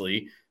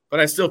 obviously, but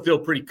I still feel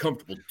pretty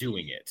comfortable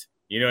doing it.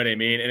 You know what I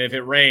mean? And if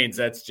it rains,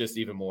 that's just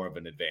even more of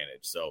an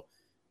advantage. So,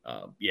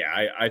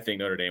 I think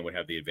Notre Dame would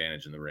have the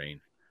advantage in the rain.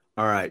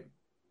 All right.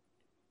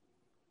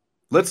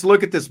 Let's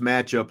look at this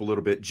matchup a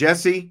little bit.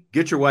 Jesse,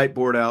 get your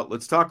whiteboard out.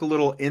 Let's talk a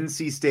little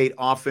NC State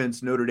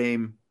offense, Notre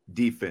Dame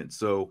defense.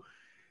 So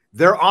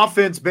their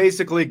offense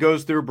basically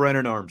goes through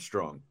Brennan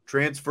Armstrong,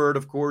 transferred,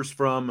 of course,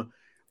 from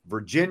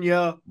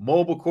Virginia,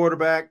 mobile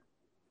quarterback,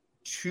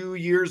 2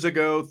 years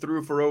ago,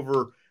 threw for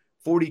over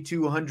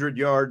 4,200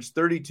 yards,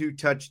 32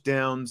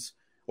 touchdowns,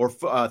 or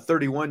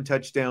 31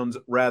 touchdowns,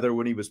 rather,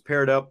 when he was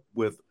paired up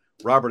with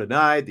Robert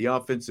Anae, the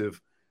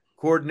offensive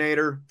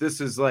coordinator.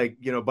 This is like,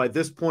 by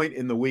this point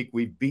in the week,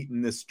 we've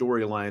beaten this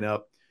storyline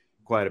up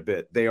quite a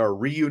bit. They are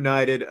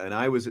reunited, and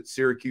I was at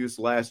Syracuse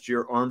last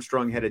year.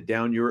 Armstrong had a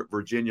down year at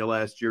Virginia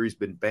last year. He's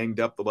been banged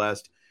up the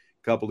last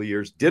couple of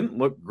years. Didn't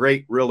look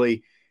great,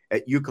 really,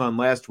 at UConn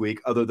last week,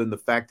 other than the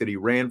fact that he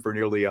ran for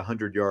nearly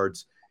 100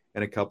 yards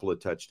and a couple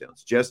of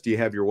touchdowns. Jess, do you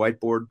have your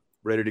whiteboard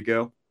ready to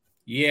go?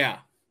 Yeah.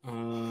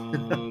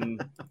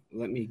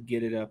 Let me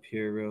get it up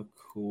here real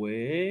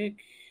quick.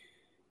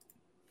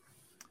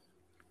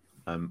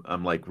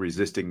 I'm like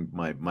resisting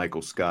my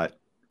Michael Scott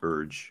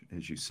urge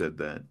as you said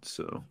that.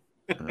 So,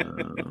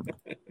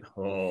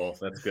 oh,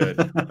 that's good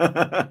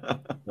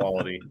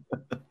quality.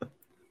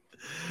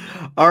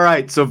 All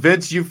right, so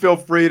Vince, you feel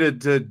free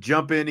to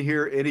jump in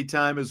here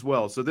anytime as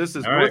well. So this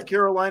is North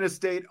Carolina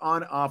State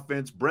on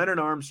offense. Brennan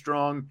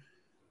Armstrong,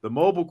 the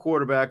mobile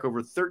quarterback, over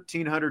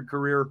 1,300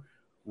 career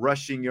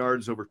rushing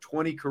yards, over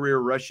 20 career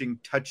rushing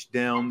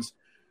touchdowns,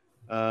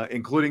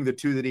 including the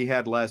 2 that he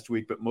had last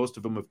week, but most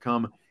of them have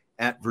come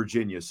at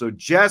Virginia. So,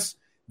 Jess,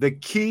 the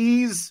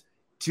keys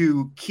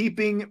to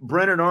keeping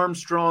Brennan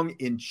Armstrong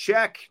in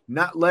check,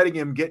 not letting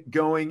him get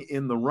going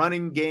in the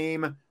running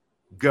game,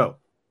 go.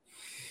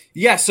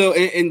 Yeah, so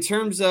in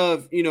terms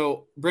of,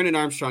 Brennan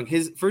Armstrong,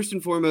 his first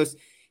and foremost,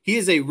 he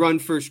is a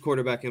run-first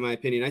quarterback, in my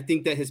opinion. I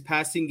think that his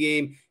passing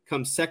game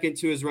comes second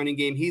to his running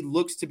game. He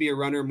looks to be a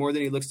runner more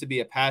than he looks to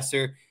be a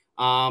passer.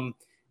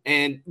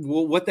 And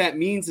what that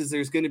means is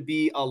there's going to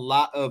be a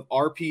lot of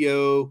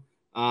RPO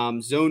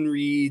zone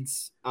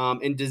reads,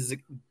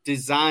 and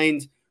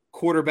designed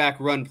quarterback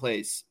run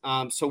plays.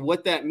 So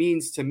what that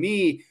means to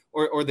me,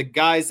 or the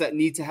guys that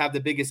need to have the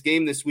biggest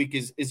game this week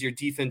is your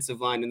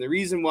defensive line. And the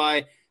reason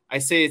why I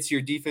say it's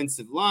your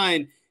defensive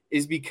line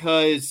is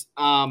because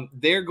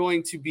they're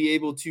going to be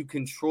able to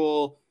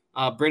control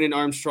Brennan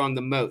Armstrong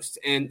the most.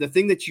 And the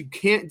thing that you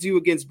can't do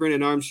against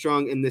Brennan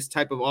Armstrong in this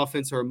type of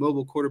offense, or a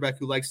mobile quarterback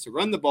who likes to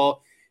run the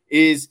ball,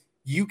 is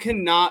you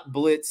cannot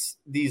blitz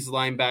these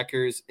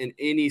linebackers in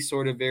any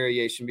sort of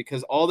variation,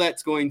 because all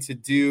that's going to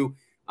do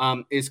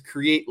is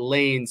create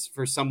lanes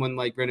for someone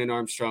like Brennan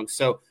Armstrong.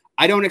 So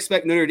I don't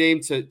expect Notre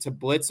Dame to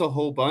blitz a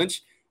whole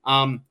bunch.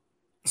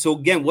 So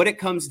again, what it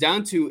comes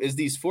down to is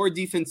these 4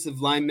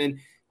 defensive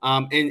linemen.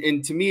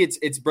 And to me,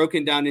 it's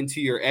broken down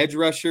into your edge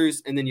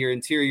rushers and then your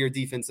interior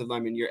defensive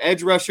linemen. Your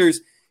edge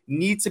rushers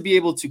need to be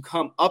able to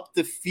come up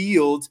the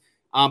field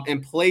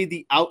and play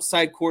the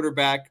outside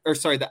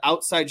the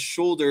outside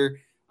shoulder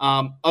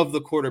of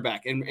the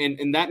quarterback.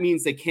 And that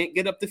means they can't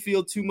get up the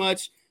field too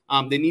much.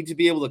 They need to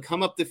be able to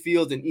come up the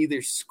field and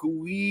either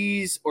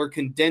squeeze or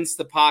condense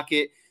the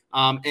pocket,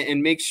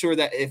 and make sure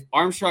that if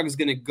Armstrong is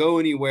going to go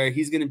anywhere,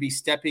 he's going to be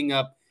stepping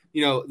up,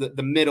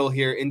 the middle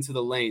here into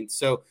the lane.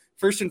 So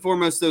first and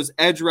foremost, those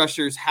edge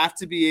rushers have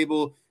to be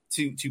able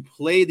to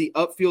play the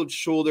upfield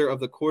shoulder of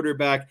the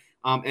quarterback,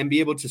 and be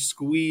able to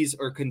squeeze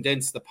or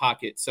condense the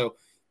pocket. So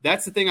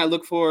that's the thing I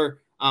look for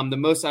the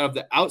most out of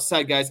the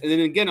outside guys. And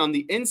then again, on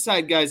the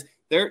inside guys,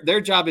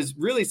 their job is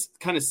really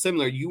kind of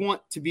similar. You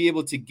want to be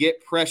able to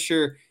get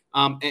pressure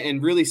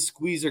and really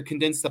squeeze or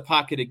condense the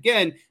pocket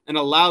again, and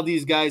allow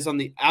these guys on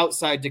the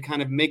outside to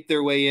kind of make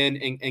their way in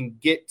and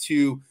get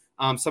to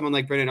someone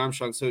like Brennan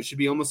Armstrong. So it should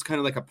be almost kind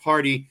of like a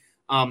party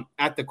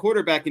at the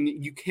quarterback, and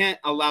you can't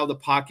allow the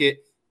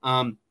pocket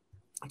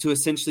to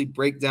essentially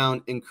break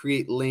down and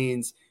create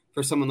lanes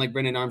for someone like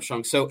Brennan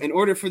Armstrong. So in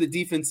order for the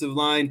defensive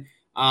line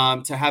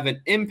to have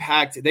an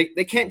impact,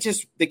 they can't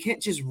just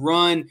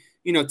run,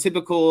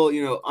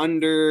 typical,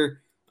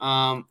 under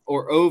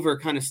or over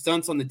kind of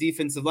stunts on the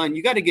defensive line.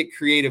 You got to get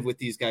creative with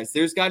these guys.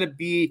 There's got to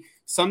be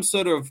some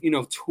sort of,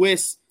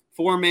 twist,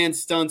 4-man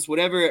stunts,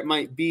 whatever it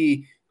might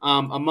be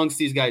amongst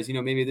these guys.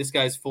 Maybe this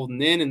guy's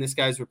folding in and this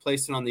guy's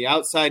replacing on the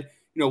outside.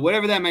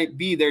 Whatever that might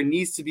be, there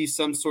needs to be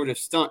some sort of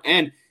stunt.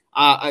 And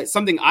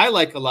something I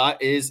like a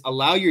lot is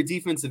allow your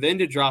defensive end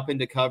to drop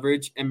into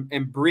coverage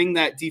and bring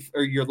that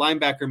or your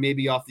linebacker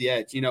maybe off the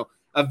edge.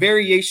 A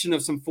variation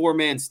of some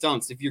 4-man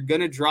stunts. If you're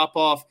going to drop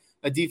off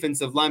a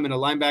defensive lineman, a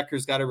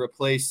linebacker's got to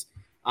replace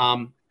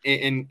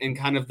in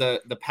kind of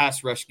the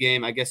pass rush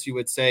game, I guess you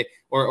would say,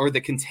 or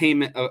the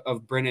containment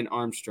of Brennan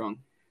Armstrong.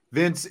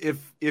 Vince,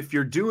 if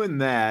you're doing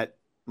that,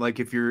 like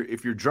if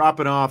you're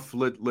dropping off,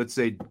 let's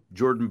say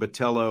Jordan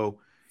Botello,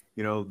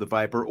 the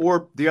Viper,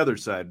 or the other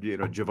side,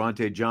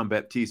 Javonte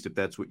Jean-Baptiste, if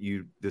that's what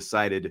you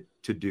decided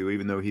to do,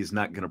 even though he's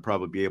not going to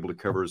probably be able to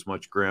cover as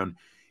much ground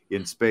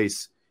in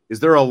space. Is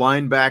there a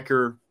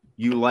linebacker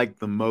you like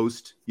the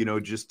most,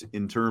 just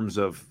in terms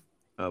of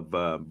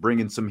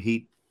bringing some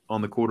heat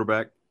on the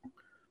quarterback?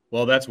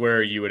 Well, that's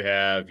where you would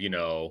have,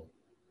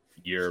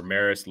 your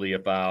Maris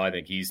Leofau. I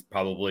think he's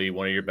probably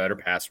one of your better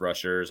pass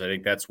rushers. I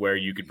think that's where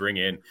you could bring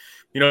in,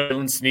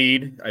 Jalen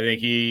Sneed. I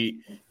think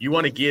you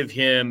want to give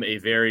him a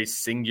very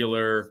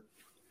singular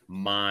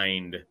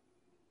mind,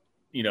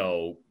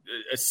 a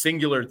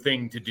singular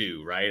thing to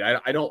do, right?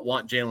 I don't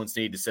want Jalen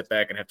Sneed to sit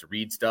back and have to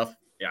read stuff.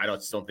 I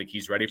don't think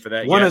he's ready for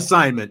that. One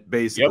assignment,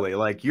 basically. Yep.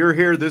 Like, you're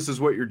here, this is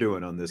what you're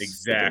doing on this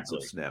exactly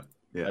snap.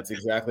 Yeah. That's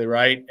exactly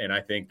right. And I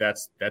think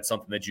that's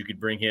something that you could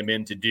bring him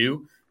in to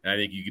do. And I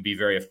think you could be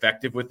very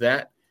effective with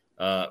that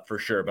for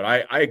sure. But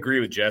I agree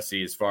with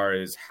Jesse as far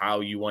as how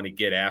you want to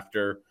get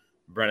after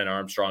Brennan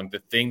Armstrong.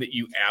 The thing that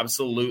you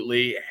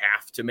absolutely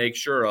have to make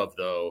sure of,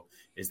 though,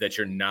 is that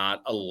you're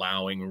not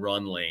allowing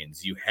run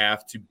lanes. You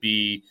have to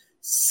be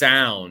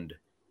sound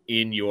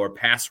in your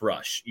pass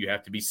rush. You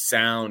have to be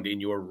sound in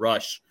your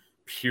rush,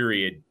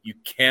 period. You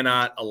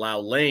cannot allow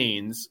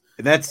lanes.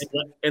 And that's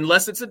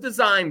unless it's a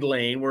designed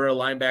lane where a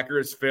linebacker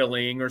is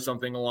filling or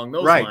something along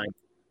those lines.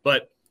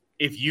 But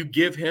if you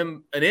give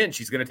him an inch,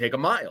 he's going to take a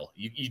mile.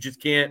 You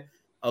just can't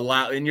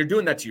allow, and you're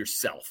doing that to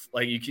yourself.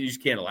 Like, you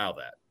just can't allow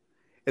that.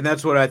 And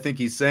that's what I think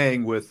he's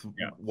saying with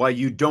why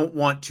you don't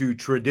want to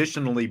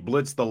traditionally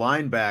blitz the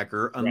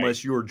linebacker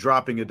unless you're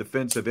dropping a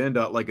defensive end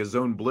out, like a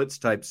zone blitz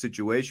type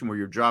situation where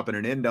you're dropping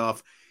an end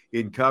off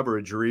in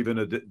coverage, or even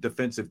a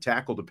defensive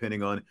tackle,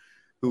 depending on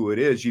who it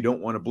is. You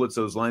don't want to blitz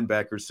those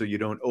linebackers so you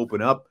don't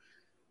open up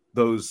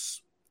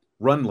those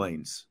run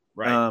lanes.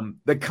 Right.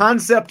 The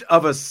concept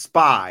of a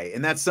spy,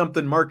 and that's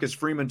something Marcus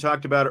Freeman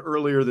talked about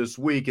earlier this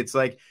week. It's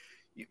like,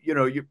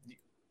 you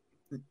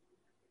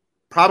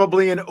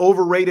probably an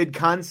overrated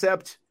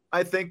concept,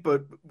 I think,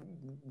 but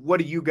what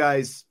do you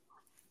guys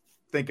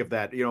think of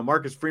that?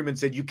 Marcus Freeman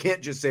said you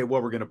can't just say,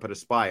 well, we're going to put a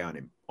spy on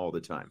him all the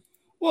time.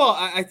 Well,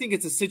 I think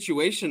it's a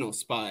situational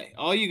spy.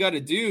 All you got to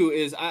do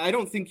is, I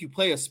don't think you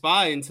play a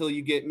spy until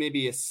you get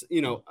maybe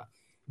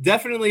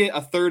definitely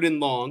a 3rd and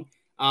long.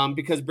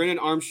 because Brennan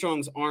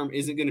Armstrong's arm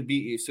isn't going to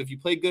beat you. So if you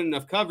play good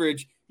enough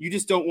coverage, you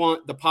just don't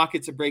want the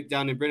pocket to break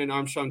down and Brennan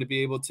Armstrong to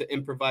be able to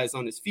improvise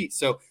on his feet.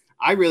 So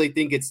I really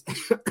think it's,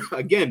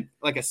 again,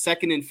 like a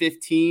 2nd and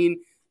 15,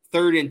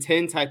 3rd and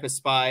 10 type of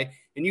spy,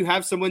 and you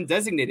have someone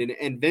designated.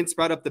 And Vince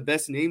brought up the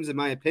best names, in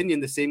my opinion,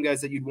 the same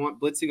guys that you'd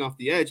want blitzing off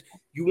the edge.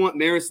 You want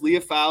Maris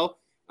Leofau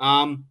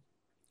and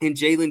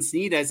Jalen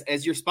Sneed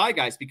as your spy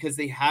guys, because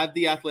they have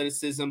the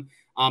athleticism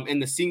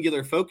and the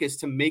singular focus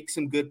to make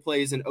some good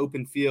plays in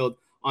open field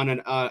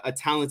on a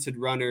talented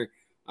runner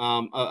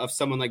of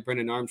someone like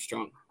Brennan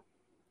Armstrong.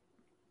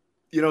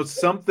 You know,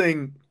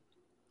 something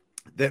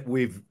that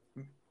we've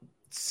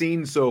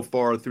seen so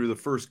far through the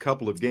first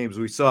couple of games,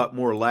 we saw it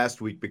more last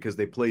week because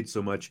they played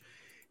so much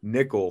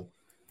nickel.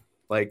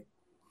 Like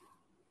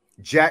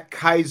Jack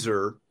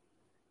Kaiser,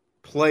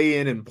 play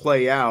in and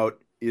play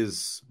out,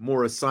 is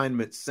more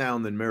assignment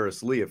sound than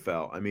Maris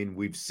Leofau. I mean,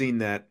 we've seen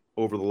that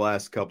over the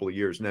last couple of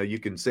years. Now, you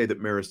can say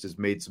that Maris has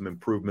made some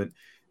improvement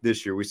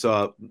this year. We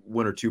saw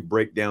 1 or 2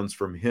 breakdowns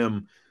from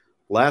him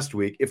last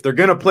week. If they're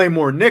going to play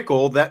more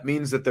nickel, that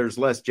means that there's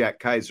less Jack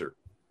Kaiser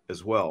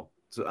as well.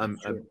 So I'm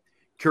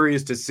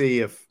curious to see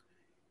if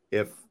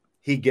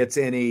he gets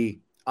any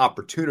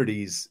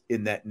opportunities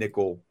in that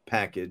nickel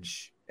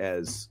package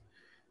as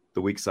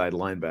the weak side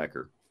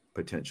linebacker,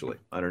 potentially.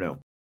 I don't know.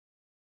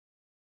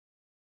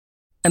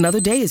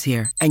 Another day is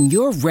here, and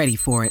you're ready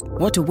for it.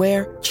 What to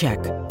wear? Check.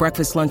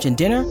 Breakfast, lunch, and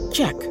dinner?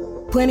 Check.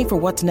 Planning for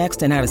what's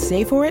next and how to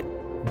save for it?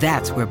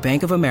 That's where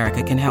Bank of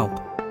America can help.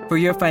 For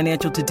your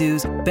financial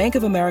to-dos, Bank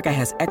of America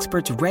has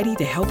experts ready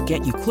to help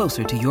get you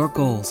closer to your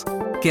goals.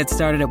 Get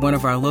started at one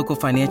of our local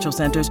financial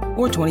centers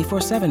or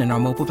 24/7 in our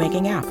mobile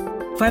banking app.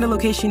 Find a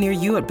location near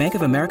you at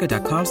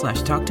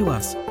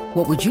bankofamerica.com/talktous.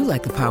 What would you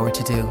like the power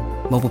to do?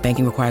 Mobile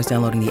banking requires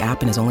downloading the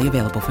app and is only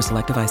available for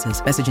select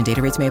devices. Message and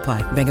data rates may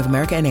apply. Bank of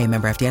America NA,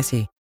 member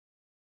FDIC.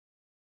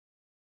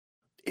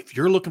 If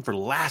you're looking for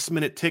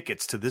last-minute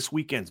tickets to this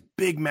weekend's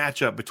big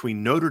matchup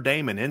between Notre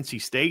Dame and NC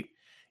State,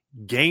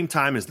 Game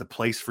Time is the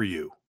place for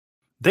you.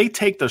 They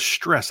take the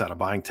stress out of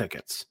buying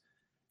tickets.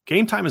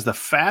 Game Time is the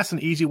fast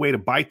and easy way to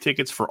buy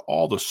tickets for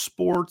all the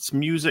sports,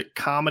 music,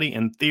 comedy,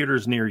 and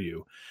theaters near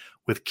you.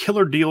 With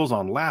killer deals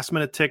on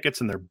last-minute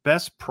tickets and their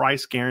best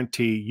price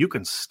guarantee, you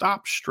can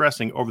stop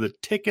stressing over the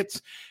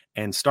tickets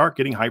and start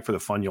getting hyped for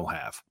the fun you'll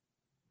have.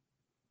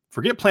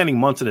 Forget planning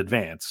months in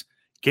advance.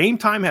 Game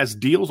Time has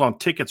deals on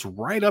tickets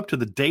right up to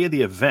the day of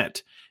the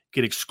event.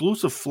 Get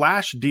exclusive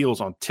flash deals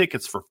on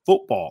tickets for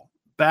football,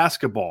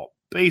 basketball,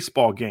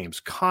 baseball games,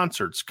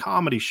 concerts,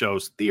 comedy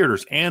shows,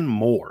 theaters, and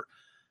more.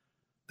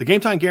 The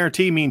Game Time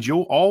guarantee means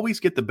you'll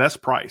always get the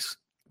best price.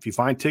 If you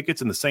find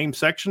tickets in the same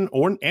section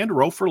and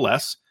row for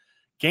less,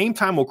 Game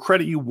Time will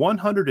credit you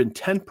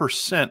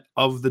 110%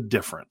 of the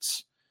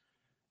difference.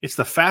 It's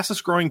the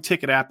fastest growing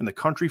ticket app in the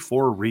country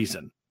for a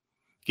reason.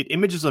 Get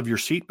images of your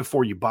seat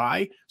before you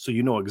buy so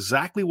you know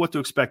exactly what to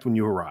expect when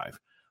you arrive.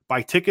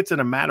 Buy tickets in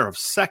a matter of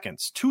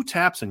seconds, 2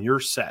 taps and you're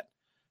set.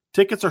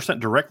 Tickets are sent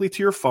directly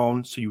to your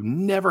phone so you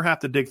never have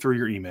to dig through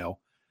your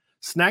email.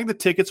 Snag the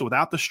tickets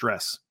without the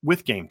stress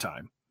with Game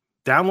Time.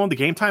 Download the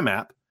Game Time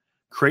app,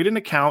 create an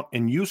account,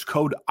 and use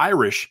code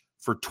IRISH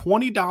for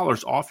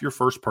 $20 off your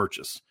first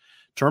purchase.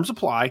 Terms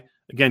apply.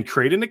 Again,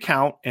 create an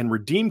account and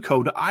redeem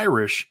code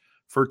IRISH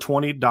for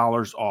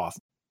 $20 off.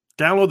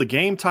 Download the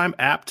Game Time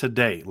app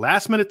today.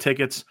 Last minute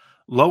tickets,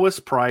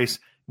 lowest price,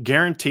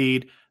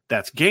 guaranteed.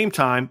 That's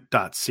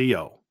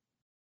gametime.co.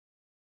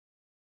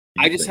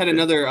 I just had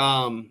another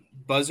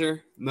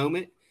buzzer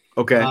moment.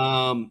 Okay.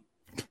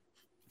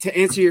 To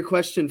answer your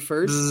question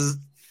first.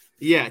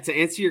 Yeah, to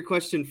answer your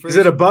question first. Is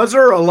it a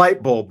buzzer or a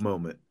light bulb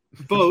moment?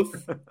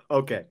 Both.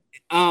 Okay.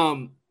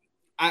 I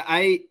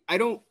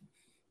don't.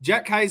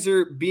 Jack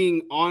Kaiser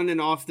being on and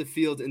off the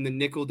field in the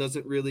nickel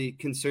doesn't really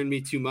concern me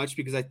too much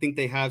because I think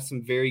they have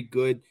some very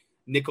good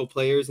nickel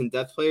players and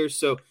depth players.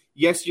 So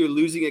yes, you're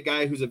losing a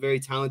guy who's a very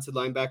talented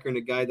linebacker and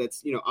a guy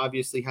that's,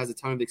 obviously has a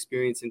ton of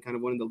experience and kind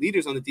of one of the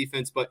leaders on the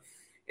defense, but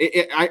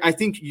I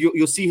think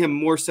you'll see him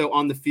more so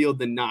on the field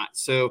than not.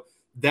 So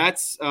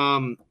that's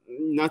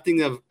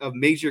nothing of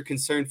major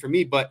concern for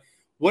me. But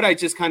what I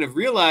just kind of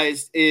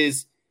realized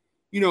is,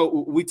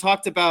 we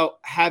talked about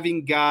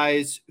having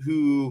guys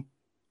who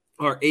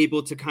are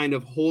able to kind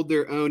of hold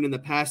their own in the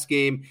pass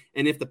game.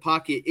 And if the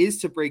pocket is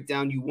to break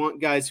down, you want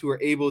guys who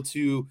are able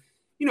to,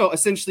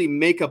 essentially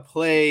make a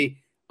play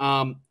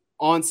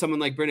on someone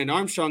like Brennan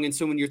Armstrong. And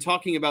so when you're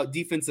talking about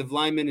defensive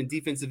linemen and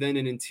defensive end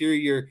and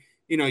interior,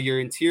 your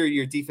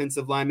interior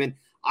defensive linemen,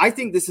 I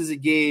think this is a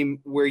game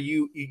where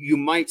you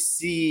might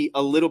see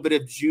a little bit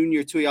of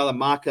Junior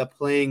Tuihalamaka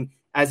playing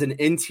as an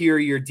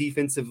interior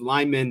defensive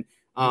lineman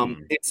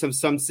in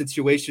some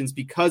situations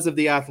because of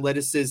the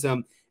athleticism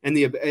and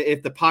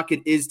if the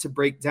pocket is to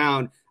break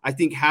down. I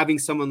think having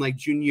someone like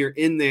Junior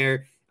in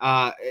there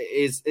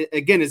is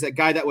a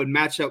guy that would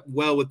match up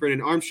well with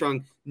Brennan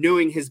Armstrong,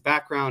 knowing his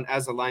background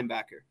as a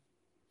linebacker.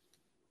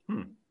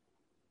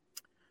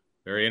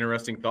 Very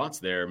interesting thoughts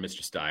there,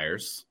 Mr.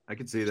 Stiers. I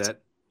can see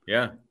that.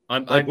 Yeah.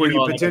 Like where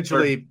you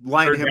potentially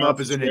line him up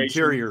as an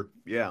interior.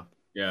 Yeah.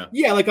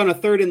 Yeah, like on a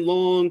 3rd and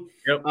long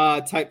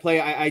type play.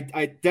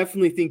 I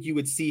definitely think you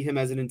would see him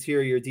as an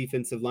interior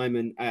defensive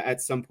lineman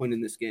at some point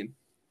in this game.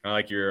 I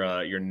like your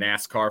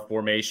NASCAR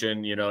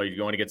formation. You know, you're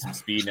going to get some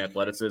speed and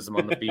athleticism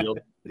on the field.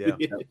 Yeah.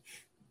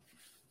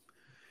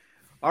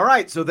 All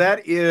right, so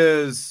that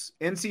is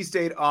NC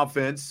State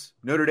offense,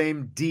 Notre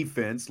Dame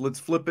defense. Let's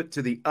flip it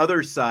to the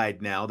other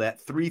side now,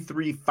 that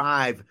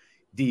 3-3-5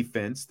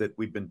 defense that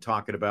we've been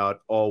talking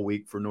about all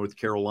week for North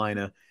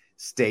Carolina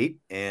State,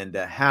 and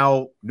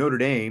how Notre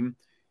Dame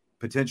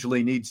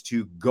potentially needs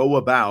to go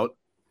about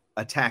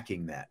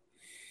attacking that.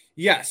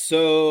 Yeah,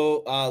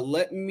 so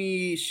let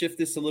me shift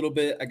this a little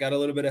bit. I got a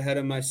little bit ahead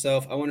of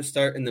myself. I want to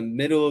start in the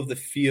middle of the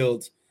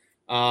field,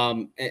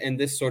 and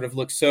this sort of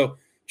looks so.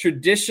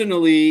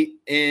 Traditionally,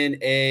 in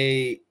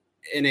a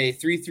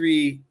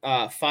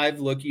 3-3-5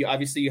 look, you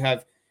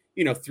have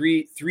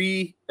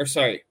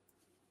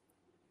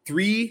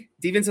three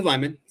defensive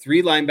linemen,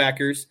 3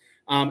 linebackers,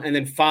 and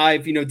then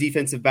 5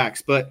 defensive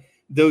backs. But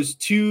those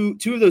two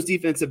of those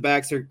defensive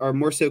backs are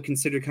more so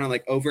considered kind of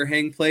like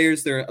overhang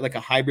players. They're like a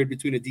hybrid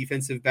between a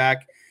defensive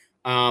back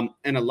and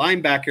a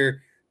linebacker.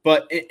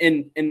 But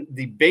in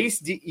the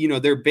base,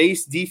 their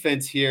base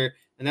defense here.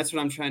 And that's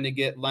what I'm trying to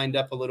get lined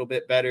up a little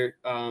bit better,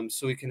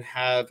 so we can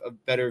have a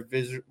better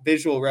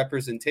visual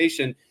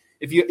representation.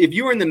 If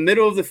you were in the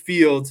middle of the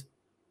field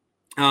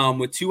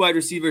with 2 wide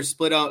receivers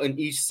split out on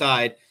each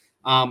side,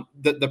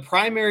 the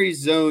primary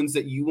zones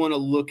that you want to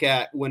look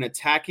at when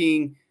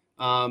attacking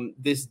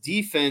this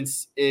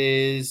defense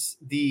is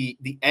the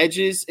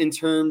edges in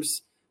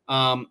terms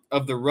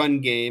of the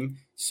run game.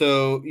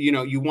 So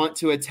you want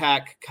to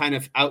attack kind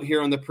of out here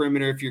on the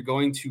perimeter if you're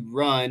going to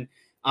run.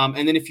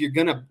 And then if you're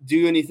going to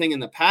do anything in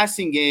the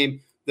passing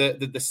game,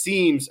 the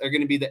seams are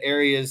going to be the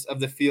areas of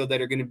the field that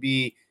are going to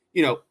be,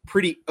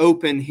 pretty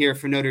open here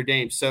for Notre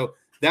Dame. So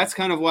that's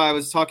kind of why I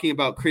was talking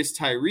about Chris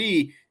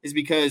Tyree, is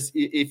because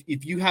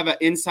if you have an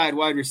inside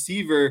wide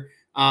receiver,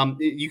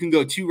 you can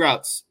go 2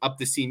 routes up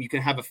the seam. You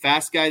can have a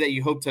fast guy that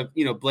you hope to,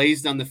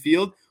 blaze down the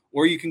field,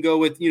 or you can go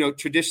with,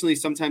 traditionally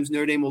sometimes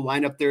Notre Dame will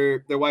line up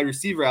their wide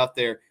receiver out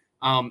there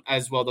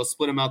as well. They'll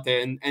split them out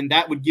there, and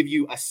that would give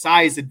you a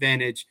size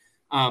advantage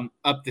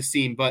up the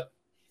seam. But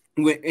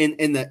in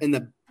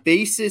the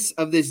basis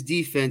of this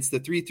defense, the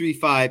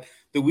 3-3-5,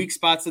 the weak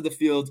spots of the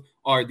field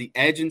are the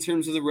edge in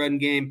terms of the run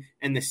game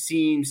and the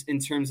seams in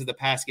terms of the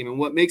pass game. And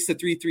what makes the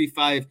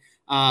 3-3-5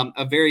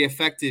 a very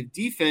effective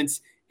defense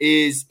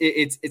is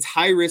it's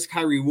high risk,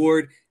 high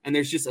reward, and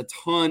there's just a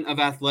ton of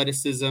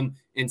athleticism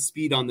and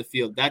speed on the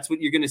field. That's what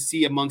you're going to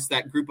see amongst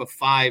that group of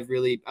 5,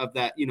 really, of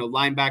that,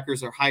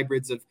 linebackers or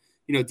hybrids of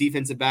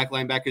defensive back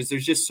linebackers.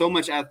 There's just so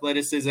much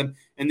athleticism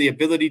and the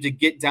ability to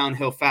get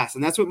downhill fast.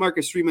 And that's what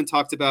Marcus Freeman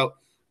talked about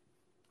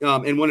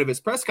in one of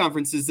his press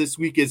conferences this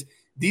week, is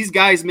these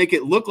guys make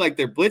it look like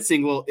they're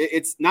blitzing. Well,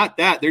 it's not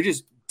that. They're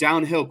just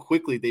downhill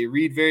quickly. They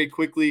read very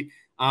quickly.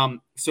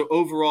 So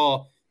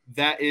overall,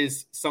 that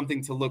is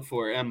something to look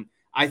for.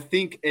 I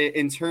think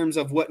in terms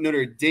of what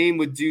Notre Dame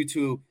would do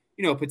to,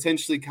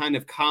 potentially kind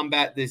of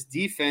combat this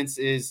defense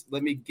is,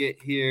 let me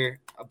get here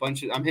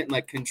I'm hitting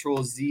like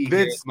Control Z Vince,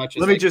 here as much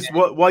as let me just,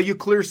 while you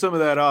clear some of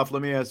that off,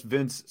 let me ask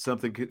Vince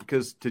something,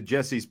 because to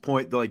Jesse's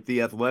point, like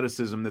the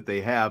athleticism that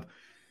they have,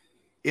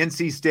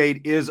 NC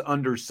State is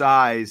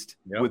undersized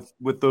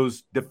with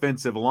those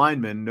defensive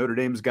linemen. Notre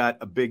Dame's got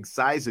a big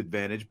size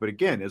advantage, but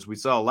again, as we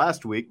saw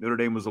last week, Notre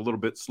Dame was a little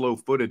bit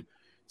slow-footed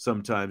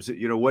sometimes.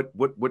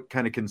 What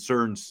kind of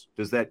concerns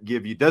does that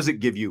give you? Does it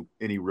give you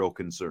any real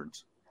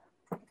concerns?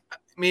 I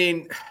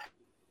mean,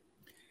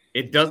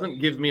 it doesn't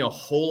give me a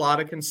whole lot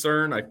of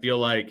concern. I feel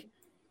like,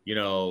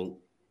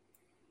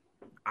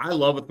 I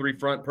love a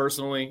 3-front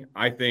personally.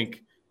 I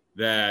think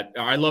that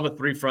I love a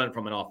 3-front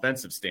from an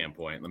offensive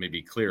standpoint. Let me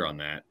be clear on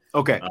that.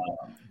 Okay.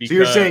 So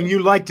you're saying you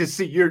like to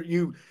see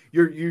you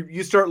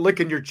start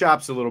licking your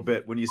chops a little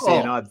bit when you see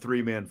an odd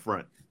 3-man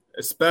front.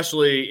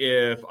 Especially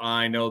if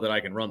I know that I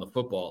can run the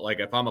football. Like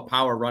if I'm a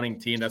power running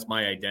team, that's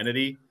my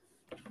identity.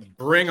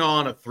 Bring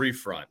on a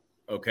 3-front,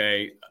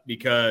 okay?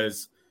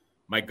 Because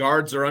my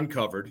guards are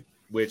uncovered,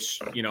 which,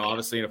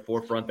 obviously in a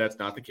 4-front, that's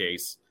not the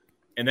case.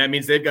 And that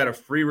means they've got a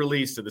free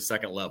release to the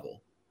second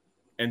level.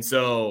 And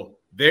so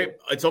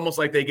it's almost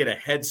like they get a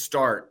head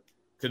start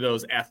to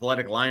those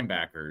athletic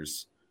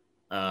linebackers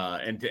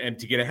and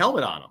to get a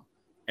helmet on them.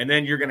 And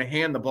then you're going to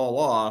hand the ball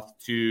off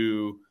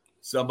to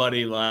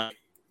somebody like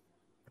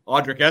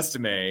Audric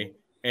Estime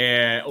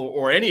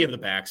or any of the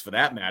backs for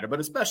that matter, but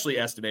especially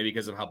Estime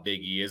because of how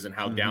big he is and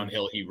how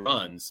downhill he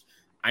runs.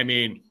 I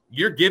mean,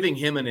 you're giving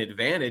him an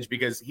advantage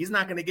because he's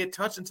not going to get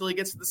touched until he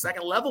gets to the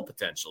second level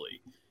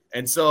potentially.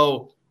 And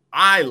so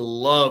I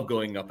love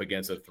going up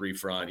against a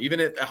 3-front, even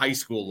at the high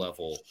school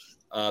level,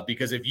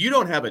 because if you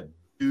don't have a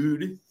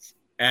dude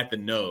at the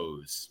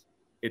nose,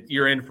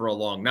 you're in for a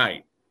long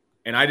night.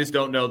 And I just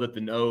don't know that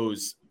the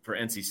nose for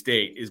NC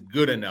State is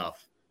good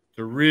enough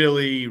to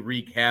really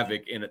wreak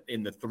havoc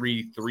in the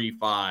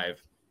 3-3-5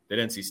 that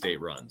NC State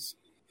runs.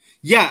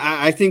 Yeah,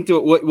 I think that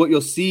what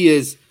you'll see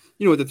is,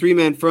 with the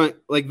 3-man front,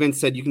 like Vince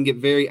said, you can get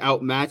very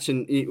outmatched.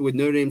 And with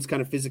Notre Dame's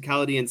kind of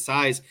physicality and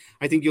size,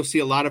 I think you'll see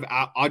a lot of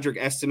Audric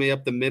Estime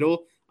up the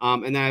middle.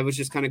 And then I was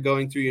just kind of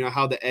going through,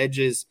 how the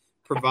edges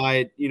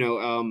provide,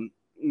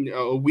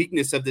 a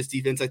weakness of this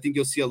defense. I think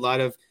you'll see a lot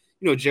of,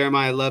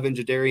 Jeremiah Love and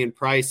Jadarian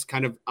Price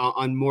kind of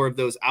on more of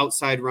those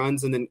outside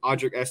runs, and then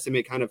Audric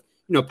Estime kind of,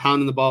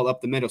 pounding the ball up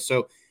the middle.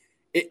 So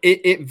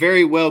it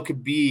very well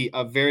could be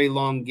a very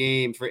long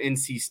game for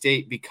NC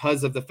State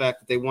because of the fact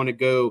that they want to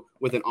go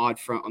with an odd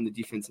front on the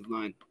defensive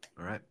line.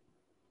 All right.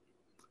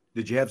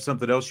 Did you have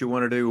something else you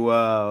wanted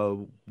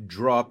to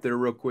draw up there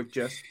real quick,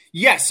 Jess?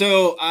 Yeah,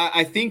 so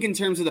I think in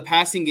terms of the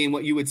passing game,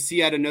 what you would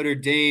see out of Notre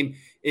Dame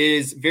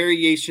is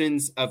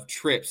variations of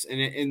trips.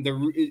 And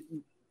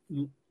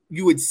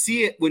you would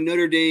see it when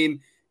Notre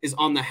Dame is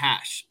on the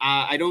hash.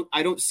 I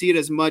don't see it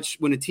as much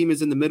when a team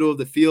is in the middle of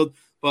the field,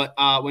 but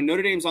when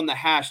Notre Dame's on the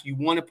hash, you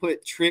want to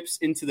put trips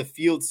into the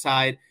field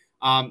side,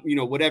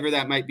 whatever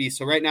that might be.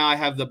 So right now I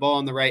have the ball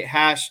on the right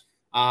hash,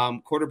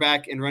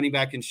 quarterback and running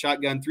back in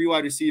shotgun, 3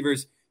 wide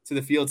receivers to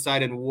the field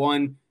side and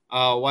 1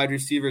 wide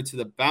receiver to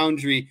the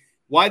boundary.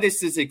 Why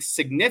this is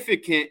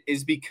significant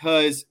is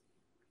because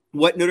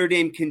what Notre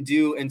Dame can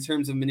do in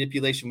terms of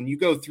manipulation. When you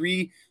go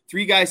three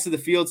guys to the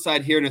field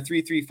side here in a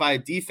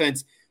 3-3-5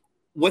 defense,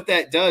 what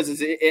that does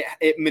is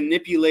it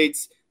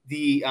manipulates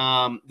the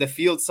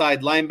field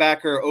side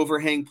linebacker,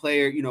 overhang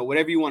player,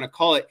 whatever you want to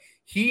call it.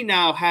 He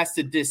now has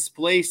to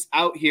displace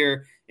out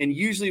here. And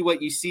usually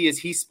what you see is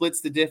he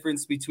splits the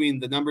difference between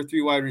the number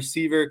 3 wide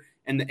receiver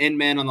and the end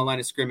man on the line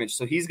of scrimmage.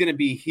 So he's going to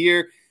be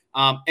here.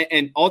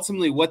 And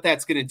ultimately what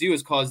that's going to do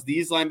is cause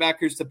these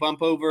linebackers to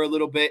bump over a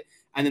little bit.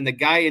 And then the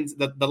guy,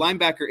 the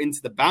linebacker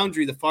into the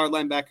boundary, the far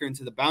linebacker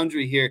into the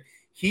boundary here,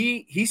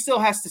 he still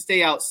has to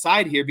stay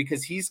outside here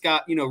because he's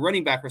got,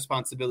 running back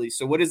responsibilities.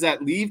 So what does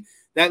that leave?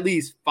 That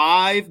leaves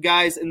 5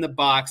 guys in the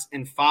box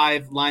and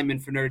 5 linemen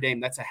for Notre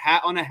Dame. That's a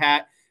hat on a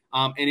hat.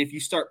 And if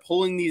you start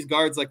pulling these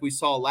guards like we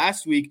saw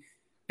last week,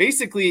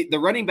 basically the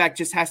running back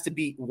just has to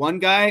beat 1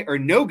 guy or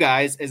no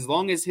guys as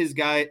long as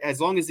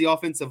the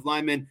offensive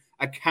linemen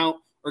account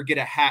or get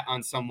a hat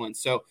on someone.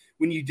 So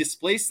when you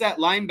displace that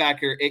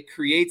linebacker, it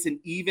creates an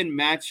even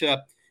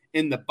matchup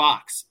in the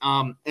box.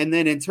 And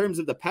then in terms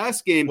of the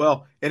pass game.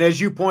 Well, and as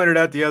you pointed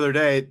out the other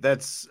day,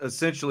 that's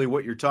essentially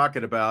what you're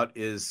talking about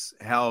is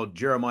how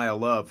Jeremiah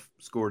Love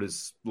scored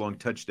his long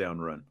touchdown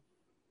run.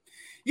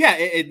 Yeah,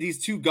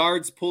 these 2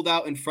 guards pulled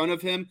out in front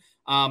of him.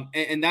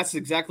 And that's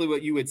exactly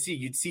what you would see.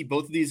 You'd see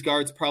both of these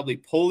guards probably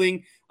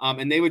pulling,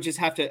 and they would just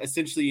have to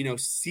essentially,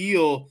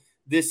 seal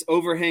this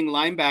overhang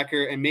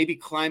linebacker and maybe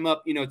climb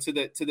up, to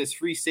this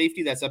free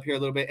safety that's up here a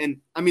little bit. And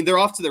I mean, they're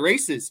off to the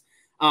races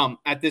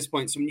at this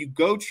point. So when you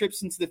go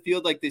trips into the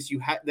field like this, you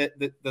have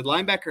the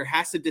linebacker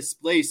has to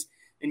displace,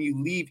 and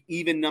you leave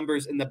even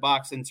numbers in the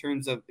box in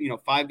terms of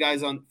 5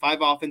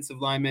 offensive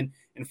linemen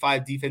and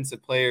 5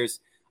 defensive players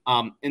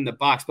in the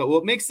box. But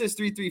what makes this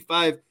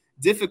 3-3-5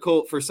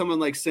 difficult for someone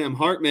like Sam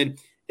Hartman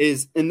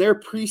is in their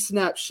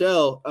pre-snap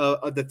shell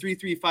of the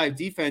 3-3-5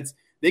 defense,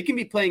 they can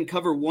be playing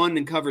cover 1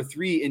 and cover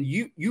 3, and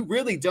you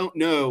really don't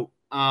know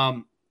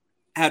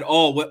at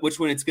all which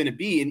one it's going to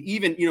be. And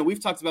even,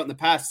 we've talked about in the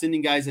past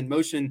sending guys in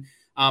motion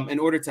in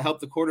order to help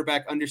the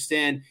quarterback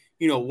understand,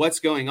 what's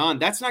going on.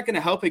 That's not going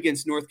to help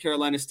against North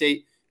Carolina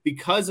State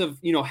because of,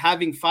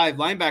 having 5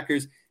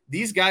 linebackers.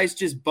 These guys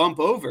just bump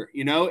over,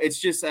 it's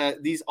just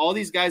all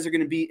these guys are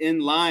going to be in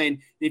line.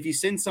 And if you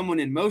send someone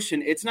in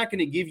motion, it's not going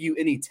to give you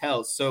any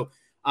tells. So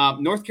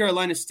North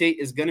Carolina State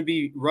is going to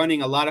be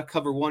running a lot of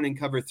cover 1 and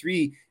cover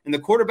 3, and the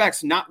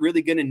quarterback's not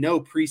really going to know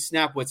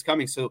pre-snap what's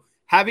coming. So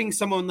having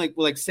someone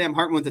like Sam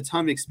Hartman with a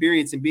ton of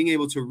experience and being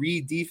able to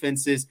read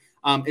defenses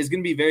is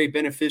going to be very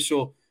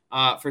beneficial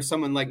for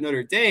someone like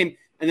Notre Dame.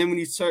 And then when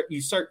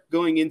you start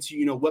going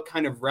into, what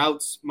kind of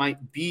routes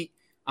might beat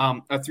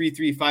a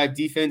 3-3-5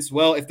 defense.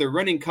 Well, if they're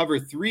running cover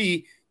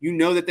 3,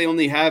 that they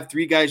only have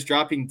 3 guys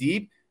dropping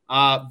deep.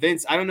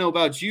 Vince, I don't know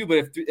about you,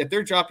 but if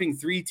they're dropping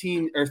 3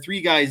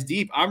 guys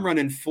deep, I'm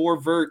running 4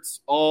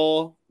 verts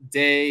all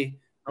day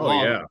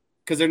long. Yeah.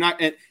 Because they're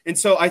not. And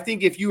so I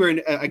think if you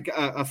were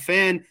a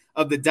fan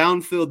of the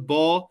downfield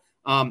ball,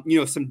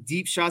 some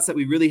deep shots that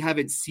we really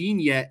haven't seen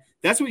yet,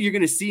 that's what you're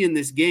going to see in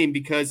this game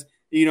because,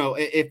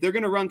 if they're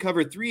going to run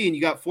cover 3 and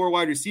you got 4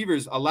 wide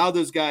receivers, allow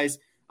those guys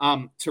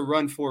to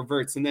run 4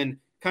 verts. And then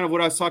kind of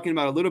what I was talking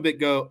about a little bit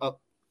ago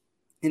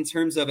in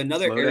terms of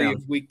another area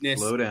of weakness.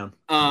 Slow down.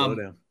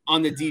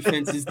 On the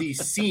defense is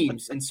these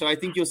seams. And so I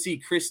think you'll see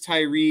Chris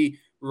Tyree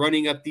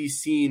running up these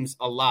seams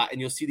a lot, and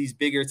you'll see these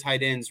bigger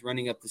tight ends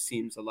running up the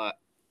seams a lot.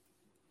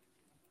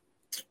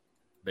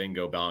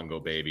 Bingo bongo,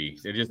 baby.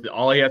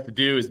 All he has to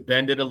do is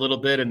bend it a little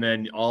bit, and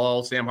then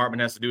all Sam Hartman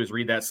has to do is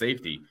read that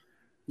safety.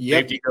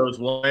 Yep. Safety goes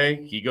one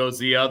way, he goes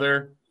the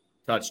other,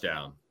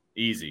 touchdown.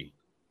 Easy.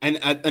 And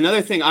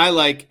another thing I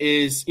like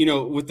is,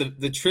 with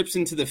the trips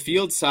into the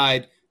field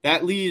side,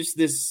 that leaves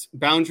this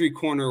boundary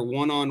corner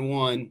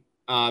one-on-one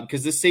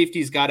because this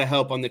safety's got to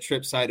help on the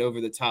trip side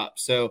over the top.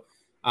 So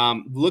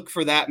look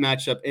for that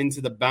matchup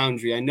into the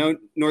boundary. I know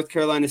North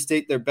Carolina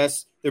State, their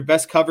best their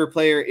best cover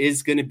player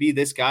is going to be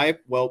this guy?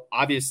 Well,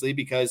 obviously,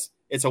 because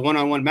it's a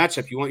one-on-one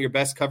matchup. You want your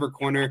best cover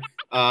corner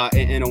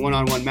in a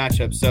one-on-one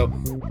matchup. So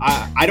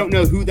I don't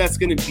know who that's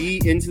going to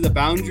be into the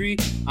boundary,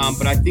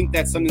 but I think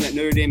that's something that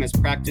Notre Dame has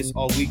practiced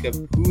all week of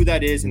who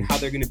that is and how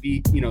they're going to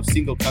be,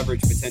 single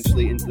coverage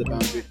potentially into the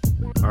boundary.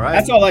 All right.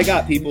 That's all I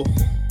got, people.